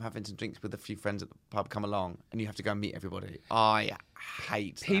 I'm having some drinks with a few friends at the pub, come along, and you have to go and meet everybody. I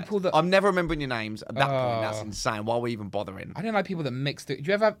hate people that I'm never remembering your names at that point. That's insane. Why are we even bothering? I don't like people that mix it.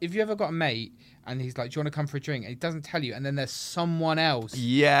 If you ever got a mate and he's like, do you want to come for a drink? And he doesn't tell you, and then there's someone else.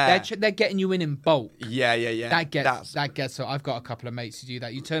 Yeah, they're getting you in bulk. Yeah. That gets. So I've got a couple of mates who do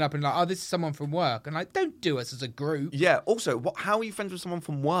that. You turn up and like, oh, this is someone from work, and like, don't do us as a group. Yeah. Also, how are you friends with someone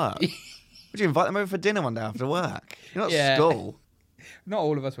from work? Would you invite them over for dinner one day after work? You're not at school. Not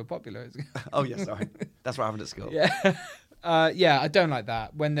all of us were popular. Oh, yeah, sorry. That's what happened at school. Yeah. I don't like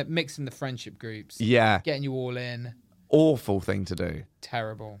that. When they're mixing the friendship groups. Yeah. Getting you all in. Awful thing to do.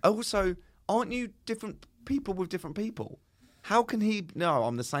 Terrible. Also, aren't you different people with different people? How can he know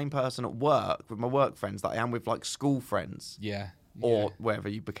I'm the same person at work with my work friends that I am with like school friends? Yeah. Or wherever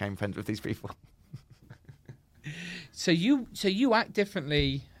you became friends with these people. So you act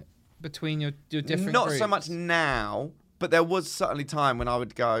differently between your different Not groups. so much now, but there was certainly time when I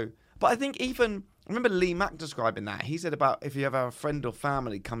would go. But I think I remember Lee Mack describing that. He said about if you ever have a friend or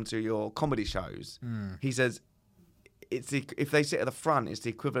family come to your comedy shows, he says if they sit at the front, it's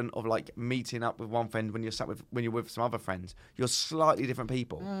the equivalent of like meeting up with one friend when you're with some other friends. You're slightly different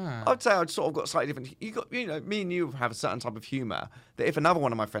people. I'd say I'd sort of got slightly different. Me and you have a certain type of humour that if another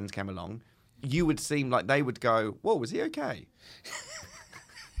one of my friends came along, you would seem like they would go, "Whoa, was he okay?"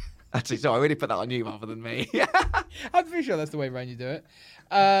 Actually, sorry, I really put that on you rather than me. I'm pretty sure that's the way around you do it.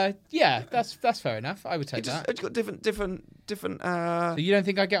 Yeah, that's fair enough. I would take that. It's got different. So you don't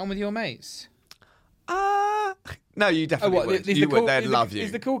think I get on with your mates? No, you definitely would. They'd love you.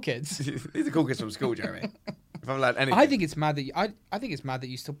 These the cool kids. These are cool kids from school, Jeremy. If I've learned anything. I think it's mad that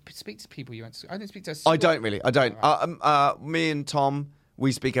you still speak to people you went to. I didn't speak to. I don't really. I don't. Right. Me and Tom,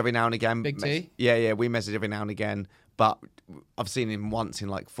 we speak every now and again. Big T. Yeah, we message every now and again. But I've seen him once in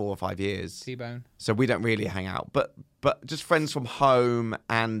like 4 or 5 years. T-Bone. So we don't really hang out. But just friends from home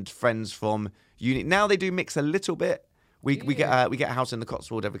and friends from uni. Now they do mix a little bit We get a house in the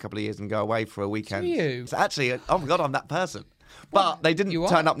Cotswold every couple of years and go away for a weekend. Do you? So actually, oh my God, I'm that person. But they didn't you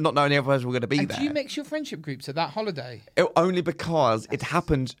turn are. up not knowing the other person were going to be And there. do you mix your friendship groups at that holiday? Only because it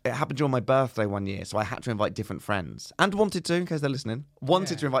happened during my birthday one year, so I had to invite different friends. And wanted to, in case they're listening,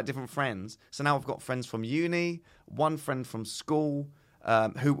 to invite different friends. So now I've got friends from uni, one friend from school,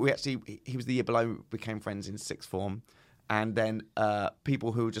 he was the year below, became friends in sixth form, and then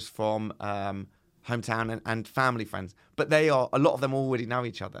people who were just from hometown and family friends. But a lot of them already know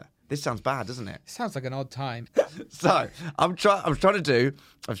each other. This sounds bad, doesn't it? Sounds like an odd time. So I'm trying to do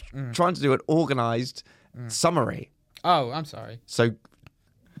an organised summary. Oh, I'm sorry. So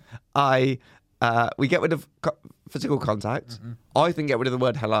we get rid of physical contact. Mm-hmm. I think get rid of the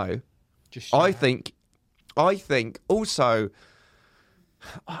word hello. Just I think also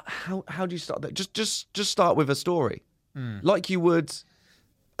how do you start that? Just start with a story, like you would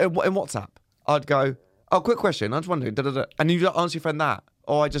in WhatsApp. I'd go, oh, quick question. I was wondering, and you answer your friend that.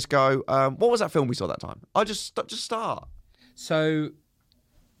 Or I just go, what was that film we saw that time? I just start. So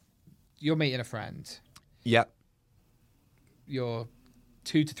you're meeting a friend. Yep. You're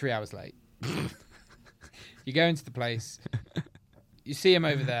 2 to 3 hours late. You go into the place. You see him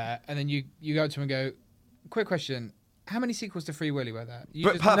over there, and then you go up to him and go, quick question. How many sequels to Free Willy were there?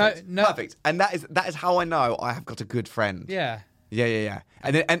 Perfect. No. Perfect. And that is how I know I have got a good friend. Yeah. Yeah.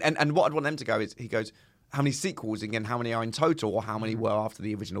 And then, and what I'd want them to go is, he goes, how many sequels again? How many are in total, or how many were after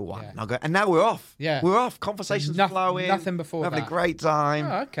the original one? Yeah. And I'll go, and now we're off. Yeah. We're off. Conversations flowing. Nothing before we're having that. a great time.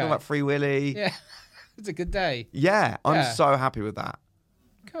 Oh, okay. Talking about Free Willy. Yeah. It's a good day. Yeah, I'm Yeah. so happy with that.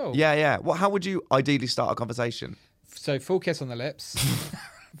 Cool. Yeah. Well, how would you ideally start a conversation? So full kiss on the lips.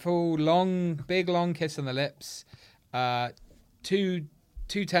 Full big long kiss on the lips. Two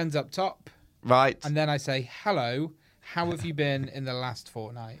tens up top. Right. And then I say, hello, how have you been in the last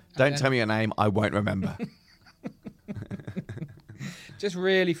fortnight? And Don't then tell me your name. I won't remember. Just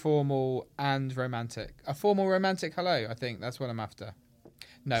really formal and romantic. A formal romantic hello, I think. That's what I'm after.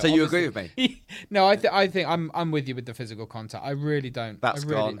 No, So you agree with me? No, I think I'm with you with the physical contact. I really don't. That's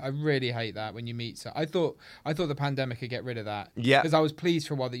gone. I really hate that when you meet. So I thought the pandemic could get rid of that. Yeah. Because I was pleased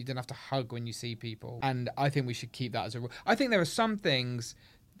for a while that you didn't have to hug when you see people, and I think we should keep that as a rule. I think there are some things.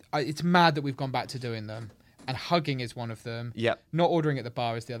 It's mad that we've gone back to doing them, and hugging is one of them. Yep. Not ordering at the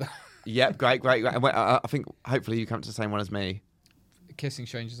bar is the other. Yep. Great. And I think hopefully you come to the same one as me. Kissing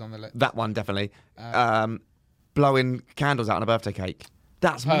strangers on the lips. That one definitely. Blowing candles out on a birthday cake.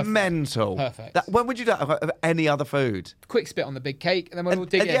 That's Perfect. mental. Perfect. When would you do that of any other food? Quick spit on the big cake, and then we'll all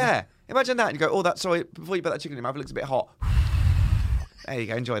dig in. Yeah. Imagine that. And you go, oh, sorry, before you put that chicken in your mouth, it looks a bit hot. There you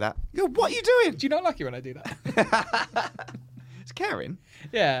go. Enjoy that. You go, what are you doing? Do you not like it when I do that? It's caring.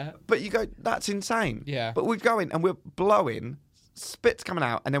 Yeah. But you go, that's insane. Yeah. But we're going and we're blowing, spit's coming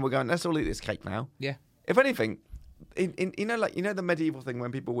out, and then we're going, let's all eat this cake now. Yeah. If anything, the medieval thing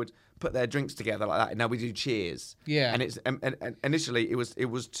when people would put their drinks together like that, and now we do cheers. Yeah. And it's and initially it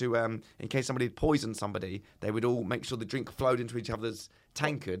was to in case somebody had poisoned somebody, they would all make sure the drink flowed into each other's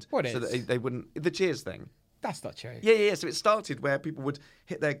tankard, What so is? that they wouldn't. The cheers thing. That's not true. Yeah. So it started where people would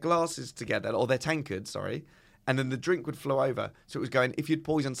hit their glasses together, or their tankards, sorry, and then the drink would flow over. So it was going, if you'd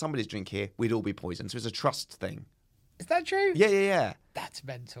poisoned somebody's drink here, we'd all be poisoned. So it's a trust thing. Is that true? Yeah. That's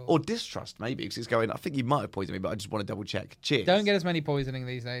mental. Or distrust, maybe, because it's going, I think you might have poisoned me, but I just want to double check. Cheers. Don't get as many poisoning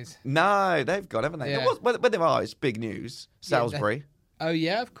these days. No, they've got, haven't they? Yeah. When there are, it's big news. Salisbury. Oh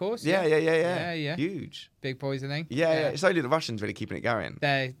yeah, of course. Yeah. Yeah. Huge. Big poisoning. Yeah. It's only the Russians really keeping it going.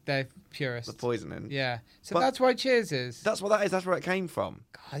 They're purists. The poisoning. Yeah. So But- that's why Cheers is. That's what that is. That's where it came from.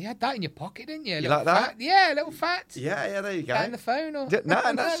 God, you had that in your pocket, didn't you? You Little like that? Fat. Yeah, little fat. Yeah, there you go. That in the phone or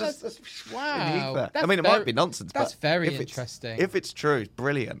No, that's just wow. I That's mean, it might very- be nonsense, That's but very if it's- interesting. If it's true, it's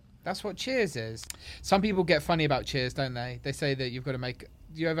brilliant. That's what Cheers is. Some people get funny about Cheers, don't they? They say that you've got to make.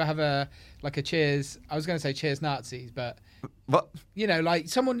 Do you ever have a Cheers? I was going to say Cheers Nazis, but What? like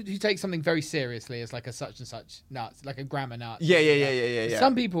someone who takes something very seriously as like a such and such Nazi, like a grammar Nazi. Yeah.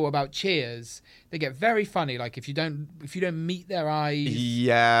 Some people about Cheers, they get very funny. Like if you don't meet their eyes.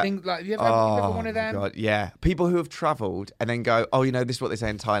 Yeah. Have you ever had one of them? God, yeah. People who have travelled and then go, oh, this is what they say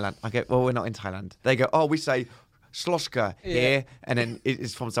in Thailand. I go, well, we're not in Thailand. They go, oh, we say sloshka here, and then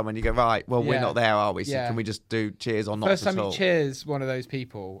it's from someone. You go, right, well, we're Yeah. not there, are we? So Yeah. can we just do cheers or not First at time all? you cheers one of those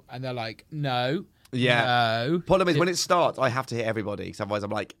people, and they're like, no. Yeah. No. Problem is, when it starts, I have to hit everybody, because otherwise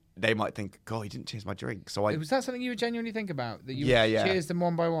I'm like, they might think, God, he didn't cheers my drink. So I, Was that something you would genuinely think about? That you Yeah, would yeah. cheers them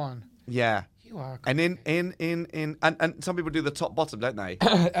one by one? yeah. You are. And and some people do the top bottom, don't they?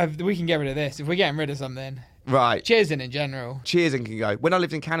 We can get rid of this. If we're getting rid of something. Right. Cheersing in general. Cheersing can go. When I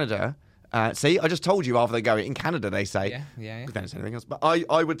lived in Canada, see, I just told you rather than go in Canada, they say. Yeah. They don't say anything else. But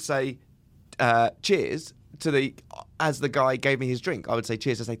I would say cheers to the as the guy gave me his drink, I would say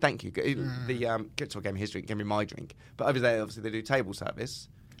cheers to say thank you. The Kitsor gave me his drink, gave me my drink. But over there, obviously, they do table service,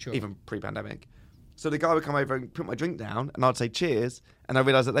 Sure. even pre-pandemic. So the guy would come over and put my drink down, and I'd say cheers, and I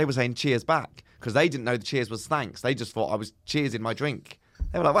realised that they were saying cheers back because they didn't know the cheers was thanks. They just thought I was cheersing my drink.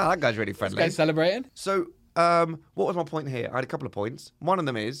 They were like, wow, that guy's really friendly. Guys celebrating. So what was my point here? I had a couple of points. One of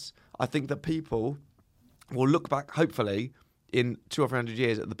them is I think that people will look back, hopefully, in 200 or 300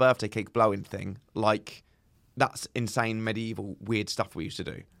 years at the birthday cake blowing thing like that's insane, medieval, weird stuff we used to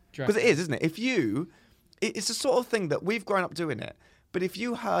do. Because it is, isn't it? It's the sort of thing that we've grown up doing it. But if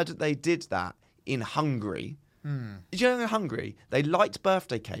you heard that they did that in Hungary, did you know in Hungary, they light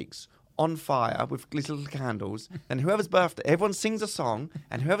birthday cakes on fire with little candles, and whoever's birthday, everyone sings a song,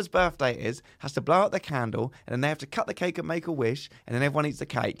 and whoever's birthday it is has to blow out the candle, and then they have to cut the cake and make a wish, and then everyone eats the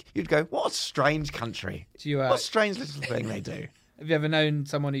cake. You'd go, what a strange country. What a strange little thing they do. Have you ever known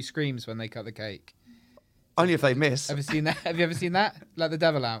someone who screams when they cut the cake? Only if they miss. Ever seen that? Have you ever seen that? Let the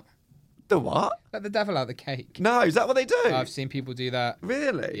devil out. The what? Let the devil out the cake. No, is that what they do? I've seen people do that.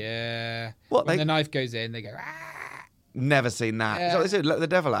 Really? Yeah. What, when they- the knife goes in, they go, ah! Never seen that. Yeah. Is that what they do? Let the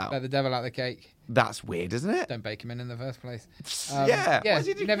devil out. Let the devil out the cake. That's weird, isn't it? Don't bake him in the first place. Yeah. Yeah. Why does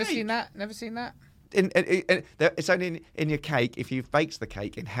he do Never cake? seen that? Never seen that? It's only in your cake if you've baked the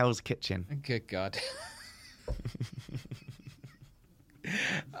cake in Hell's Kitchen. Good God.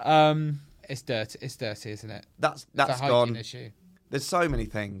 It's dirty. It's dirty, isn't it? That's It's a hygiene gone. issue. There's so many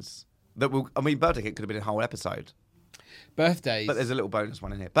things that will. I mean, birthday cake could have been a whole episode, Birthdays. but there's a little bonus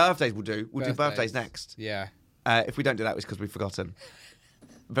one in here. Birthdays we'll do. We'll do birthdays next. Yeah. If we don't do that, it's because we've forgotten.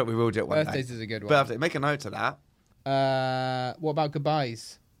 But we will do it one Birthdays day. is a good one. Birthday. Make a note of that. What about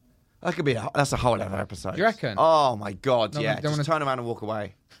goodbyes? That could be. That's a whole other episode. Do you reckon? Oh my god! No, yeah. don't Just wanna- turn around and walk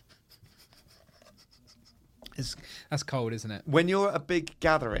away. That's cold, isn't it? When you're at a big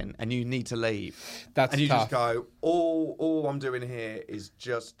gathering and you need to leave, That's and you tough. just go, all I'm doing here is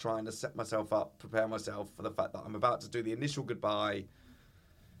just trying to set myself up, prepare myself for the fact that I'm about to do the initial goodbye,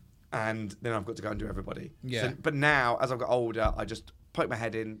 and then I've got to go and do everybody. Yeah. So, but now, as I've got older, I just poke my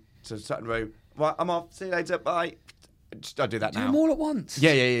head in to a certain room. Right, I'm off. See you later. Bye. I do that Do now. them all at once.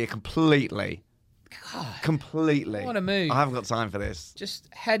 Yeah, completely. God. Completely. What a move. I haven't got time for this. Just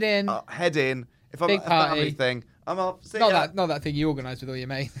head in. Head in. If I'm Big at a family party. thing, I'm off. See not ya. that thing you organised with all your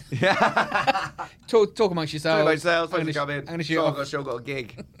mates. Yeah. talk amongst yourselves. Talk about yourselves. I'm Supposed to come in. I'm gonna shoot Sure, off. I've got a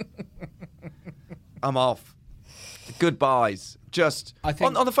gig. I'm off. Goodbyes. Just I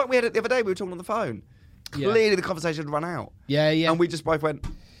think- on the phone we had it the other day. We were talking on the phone. Yeah. Clearly, the conversation had run out, Yeah. and we just both went,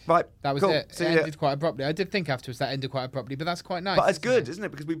 right. That was cool, it. See It ya. ended quite abruptly. I did think afterwards that ended quite abruptly, but that's quite nice. But it's isn't good, it? isn't it?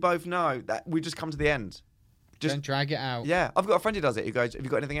 Because we both know that we just come to the end. Just Don't drag it out. yeah. I've got a friend who does it. He goes, "Have you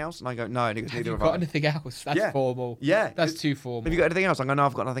got anything else?" And I go, "No." And he goes, Have "Neither you have got I." anything else? That's Yeah. formal. Yeah. That's too formal. Have you got anything else? I go, "No,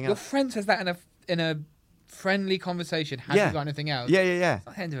 I've got nothing Your else." friend says that in a friendly conversation. Have Yeah. you got anything else? Yeah. It's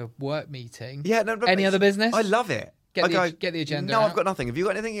not the end of a work meeting. Yeah. No, Any other business? I love it. Get I the agenda No, out. I've got nothing. Have you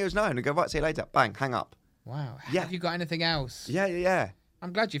got anything? He goes, "No." And I go, "Right, see you later." Bang, hang up. Wow. Yeah. Have you got anything else? Yeah.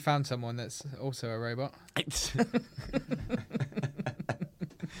 I'm glad you found someone that's also a robot.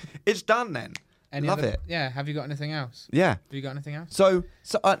 It's done then. Love other, it. Yeah. Have you got anything else? Yeah. Have you got anything else? So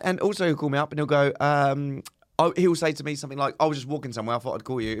and also he'll call me up and he'll go, he'll say to me something like, "I was just walking somewhere. I thought I'd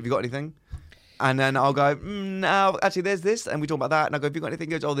call you. Have you got anything?" And then I'll go, "No, actually, there's this." And we talk about that. And I go, "Have you got anything?"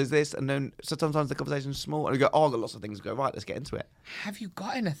 He goes, "Oh, there's this." And then so sometimes the conversation's small. And I go, "Oh, I've got lots of things." Go, "Right, let's get into it." Have you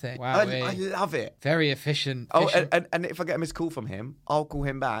got anything? I Wow. love it. Very efficient. Oh, efficient. and if I get a missed call from him, I'll call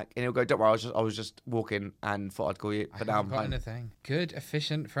him back, and he'll go, "Don't worry, I was just walking and thought I'd call you, but now I'm haven't got home." anything. Good,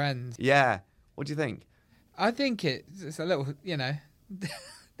 efficient friend. Yeah. What do you think? I think it's a little,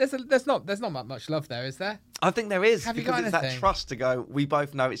 there's not much love there, is there? I think there is Have you because got it's that anything? trust to go. We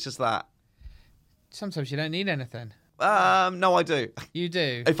both know it's just that. Sometimes you don't need anything. No, I do. You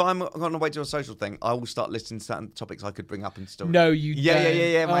do. If I'm on the way to a social thing, I will start listing certain topics I could bring up and stuff. No, you Yeah, don't.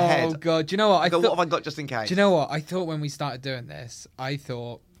 in my oh, head. Oh God, do you know what? I go, what have I got just in case? Do you know what? I thought when we started doing this, I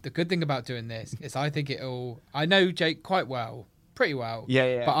thought the good thing about doing this is I think I know Jake quite well, pretty well.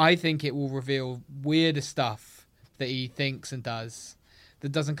 Yeah. But I think it will reveal weirder stuff that he thinks and does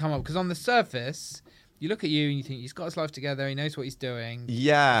that doesn't come up. Because on the surface, you look at you and you think he's got his life together, he knows what he's doing.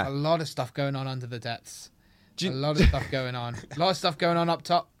 Yeah. A lot of stuff going on under the depths. Do you- A lot of stuff going on. A lot of stuff going on up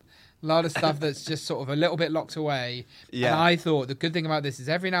top. A lot of stuff that's just sort of a little bit locked away. Yeah. And I thought the good thing about this is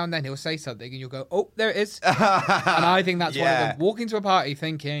every now and then he'll say something and you'll go, "Oh, there it is." And I think that's one of Yeah. them. Walking to a party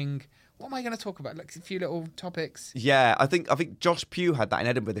thinking, what am I going to talk about? Like a few little topics. Yeah, I think Josh Pugh had that in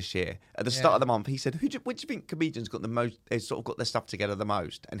Edinburgh this year. At the start Yeah. of the month, he said, which do you think comedians got the most? They sort of got their stuff together the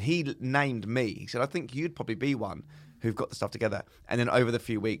most, and he named me. He said, "I think you'd probably be one." who've got the stuff together. And then over the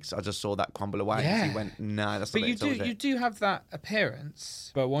few weeks, I just saw that crumble away. Yeah. And you went, no, that's But not you it. It's not you it. do have that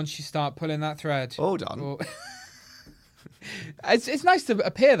appearance. But once you start pulling that thread, Hold on. or- it's nice to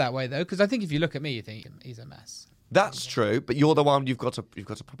appear that way though, because I think if you look at me, you think he's a mess. That's true, but you're the one. You've got a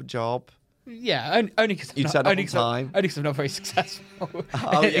proper job. Yeah, only because You turn up on time. only because I'm not very successful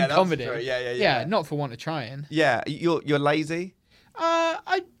Oh, in yeah, that's comedy. true. Yeah. not for want of trying. Yeah, you're lazy.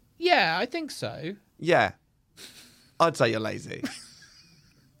 I think so. Yeah, I'd say you're lazy.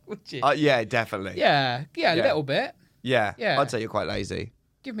 Would you? Yeah, definitely. Yeah, Yeah. a little bit. Yeah, Yeah. I'd say you're quite lazy.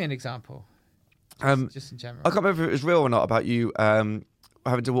 Give me an example. Just in general. I can't remember if it was real or not about you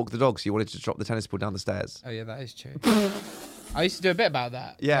having to walk the dog, so you wanted to drop the tennis ball down the stairs. Oh yeah, that is true. I used to do a bit about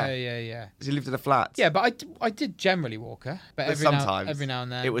that. Yeah. Yeah. So you lived in a flat. Yeah, but I did generally walk her. But every now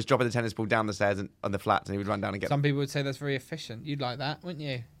and then. it was dropping the tennis ball down the stairs on the flats, and he would run down and get. Some people would say that's very efficient. You'd like that, wouldn't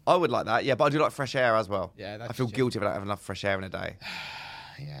you? I would like that, yeah, but I do like fresh air as well. Yeah, that's I feel true. guilty if I don't have enough fresh air in a day.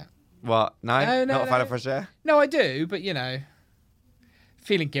 Yeah. What? No, No, not a fan no. of fresh air. No, I do, but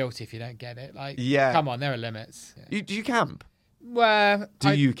feeling guilty if you don't get it. Like, Yeah. come on, there are limits. Yeah. Do you camp? Well,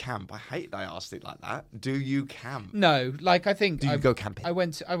 Do you camp? I hate that I asked it like that. Do you camp? No, like I think. Do you go camping?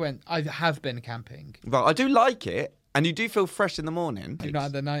 I have been camping. Well, I do like it, and you do feel fresh in the morning. You're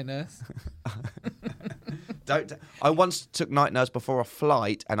not the night nurse. Don't. I once took night nurse before a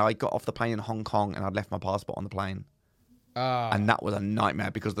flight, and I got off the plane in Hong Kong, and I'd left my passport on the plane, and that was a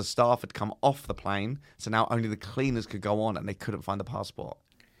nightmare because the staff had come off the plane, so now only the cleaners could go on, and they couldn't find the passport.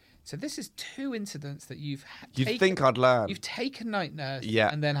 So this is 2 incidents that you've You'd think I'd learn. You've taken night nurse, Yeah.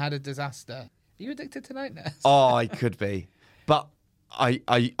 and then had a disaster. Are you addicted to night nurse? Oh, I could be, but I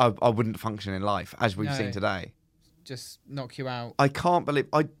wouldn't function in life as we've No. seen today. Just knock you out. I can't believe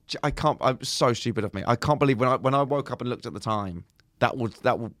I can't. I'm so stupid of me. I can't believe when I woke up and looked at the time. That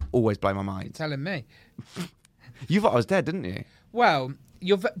will always blow my mind. Telling me. You thought I was dead, didn't you? Well,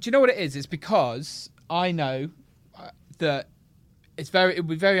 do you know what it is? It's because I know that it would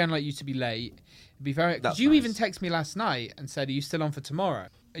be very unlike you to be late. It'd be very. That's You nice. even texted me last night and said, "Are you still on for tomorrow?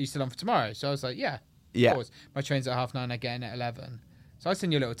 Are you still on for tomorrow?" So I was like, "Yeah, Yeah. Of course. My train's at 9:30. I get in at 11." So I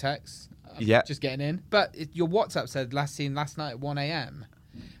sent you a little text. I'm Yeah. just getting in. But your WhatsApp said last night at 1 a.m.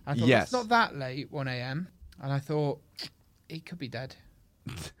 I thought Yes. it's not that late, 1 a.m. And I thought he could be dead.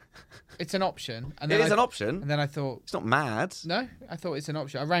 It's an option. And It then is an option. And then I thought, It's not mad. no, I thought it's an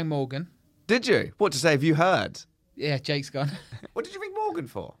option. I rang Morgan. Did you? What to say? Have you heard? Yeah, Jake's gone. What did you ring Morgan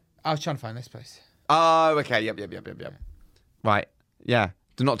for? I was trying to find this place. Oh, okay. Yep. Right. Yeah.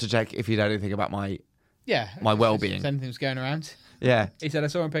 Not to check if you'd heard anything about my. Yeah. My well-being. If anything was going around. Yeah. He said, I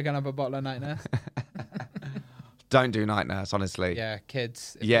saw him picking up a bottle of night nurse. Don't do night nurse, honestly. Yeah,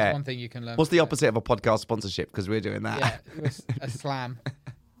 kids. If Yeah. There's one thing you can learn. What's from the it. opposite of a podcast sponsorship? Because we're doing that. Yeah, it was a slam.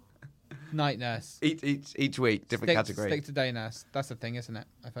 Night nurse. Each week, different category. Stick to day nurse. That's the thing, isn't it?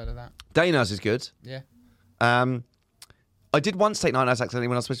 I've heard of that. Day nurse is good. Yeah. I did once take night nurse accidentally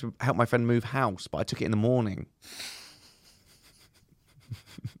when I was supposed to help my friend move house, but I took it in the morning.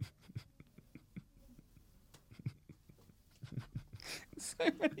 So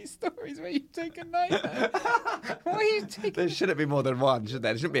many stories where you take a night nurse. Why are you taking? There shouldn't be more than one, should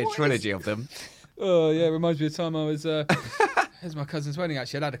there? There shouldn't be a trilogy of them. Oh yeah, it reminds me of the time I was. It was my cousin's wedding.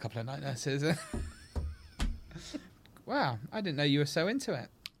 Actually, I had a couple of night nurses. Wow, I didn't know you were so into it.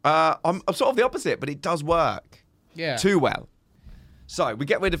 I'm sort of the opposite, but it does work Yeah. too well. So we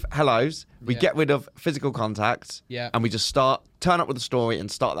get rid of hellos, we Yeah. get rid of physical contact, Yeah. and we just turn up with a story and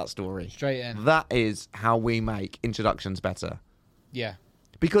start that story. Straight in. That is how we make introductions better. Yeah.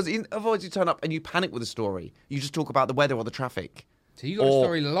 Because otherwise you turn up and you panic with a story. You just talk about the weather or the traffic. So you got a Or-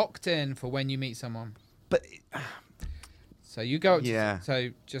 story locked in for when you meet someone. But So you go. Yeah. So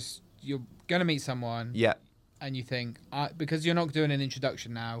just you're gonna meet someone. yeah, And you think because you're not doing an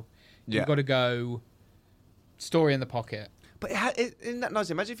introduction now, Yeah. you've got to go story in the pocket. but isn't that nice?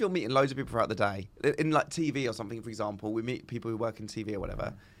 Imagine if you're meeting loads of people throughout the day. In like TV or something, for example, we meet people who work in TV or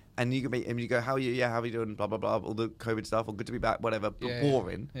whatever. And you can meet him, you go, how are you? Yeah, how are you doing? Blah, blah, blah. All the COVID stuff, or good to be back, whatever. Yeah,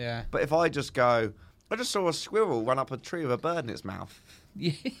 Boring. Yeah. But if I just go, I just saw a squirrel run up a tree with a bird in its mouth.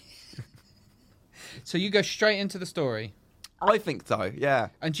 Yeah. So you go straight into the story. I think so, yeah.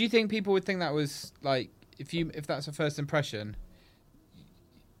 And do you think people would think that was like if that's a first impression?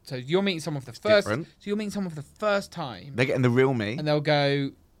 So you're meeting someone for the first. Different. So you're meeting someone for the first time, They're getting the real me. and they'll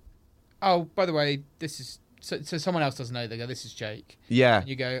go, "Oh, by the way, this is." So someone else doesn't know. They go, "This is Jake." Yeah. And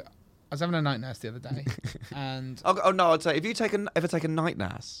you go, "I was having a night nurse the other day," and Oh no, I'd say if you ever take a night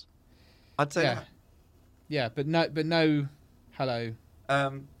nurse, I'd say yeah, but no, hello,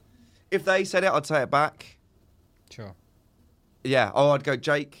 if they said it, I'd say it back. sure. Yeah. Oh, I'd go,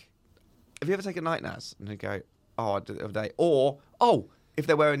 Jake, have you ever taken a night nurse? And they'd go, I did it the other day. Or, if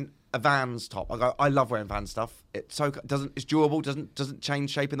they're wearing a Vans top, I go, I love wearing Vans stuff. It's durable, doesn't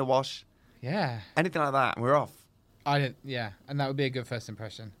change shape in the wash. Yeah. Anything like that, and we're off. And that would be a good first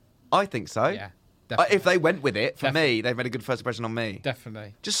impression. I think so. Yeah, definitely. If they went with it, for me, they've made a good first impression on me.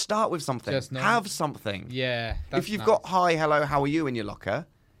 Definitely. Just start with something. Have something. Yeah. If you've got hi, hello, how are you in your locker,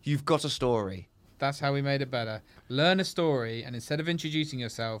 you've got a story. That's how we made it better. Learn a story, and instead of introducing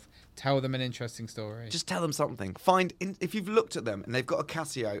yourself, tell them an interesting story. Just tell them something. If you've looked at them and they've got a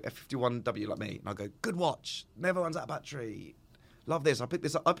Casio F51W like me, and I go, good watch, never runs out of battery. Love this. I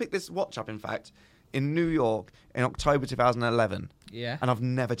picked this watch up, in fact, in New York in October 2011. Yeah. And I've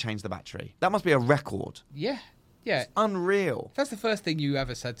never changed the battery. That must be a record. Yeah. Yeah. It's unreal. If that's the first thing you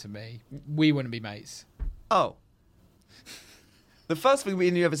ever said to me, we wouldn't be mates. Oh. The first thing we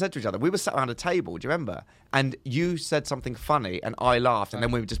and you ever said to each other, we were sat around a table, do you remember? And you said something funny and I laughed and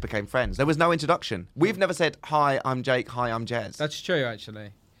then we just became friends. There was no introduction. We've never said, hi, I'm Jake, hi, I'm Jez. That's true,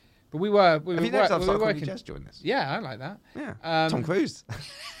 actually. But we were Have you noticed I've started calling working. you Jez during this? Yeah, I like that. Yeah. Tom Cruise.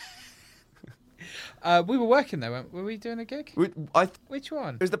 We were working there, weren't we? Were we doing a gig? Which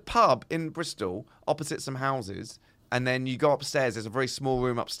one? It was the pub in Bristol, opposite some houses, and then you go upstairs. There's a very small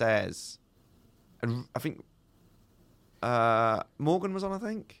room upstairs, and I think Morgan was on, I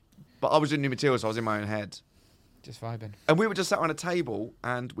think. But I was doing new material, so I was in my own head. Just vibing. And we were just sat on a table,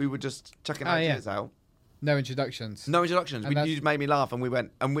 and we were just chucking ideas out. No introductions. No introductions. You just made me laugh, and we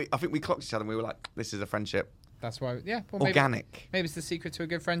went, and I think we clocked each other, and we were like, "This is a friendship." That's why, yeah. Well, organic. Maybe it's the secret to a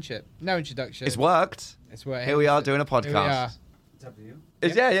good friendship. No introduction. It's worked. It's worked. Here we are doing a podcast. Here we are. It's up to you.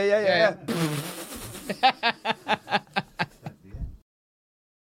 Yeah.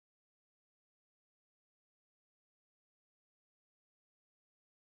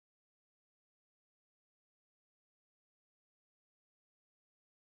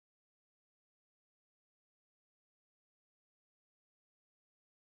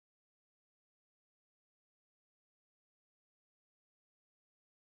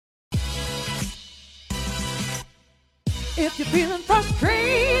 If you're feeling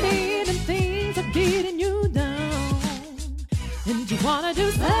frustrated and things are getting you down, and you wanna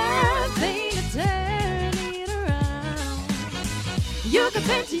do something to turn it around, you can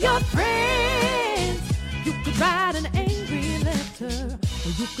vent to your friends, you could write an angry letter,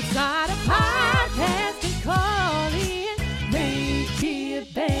 or you could start a podcast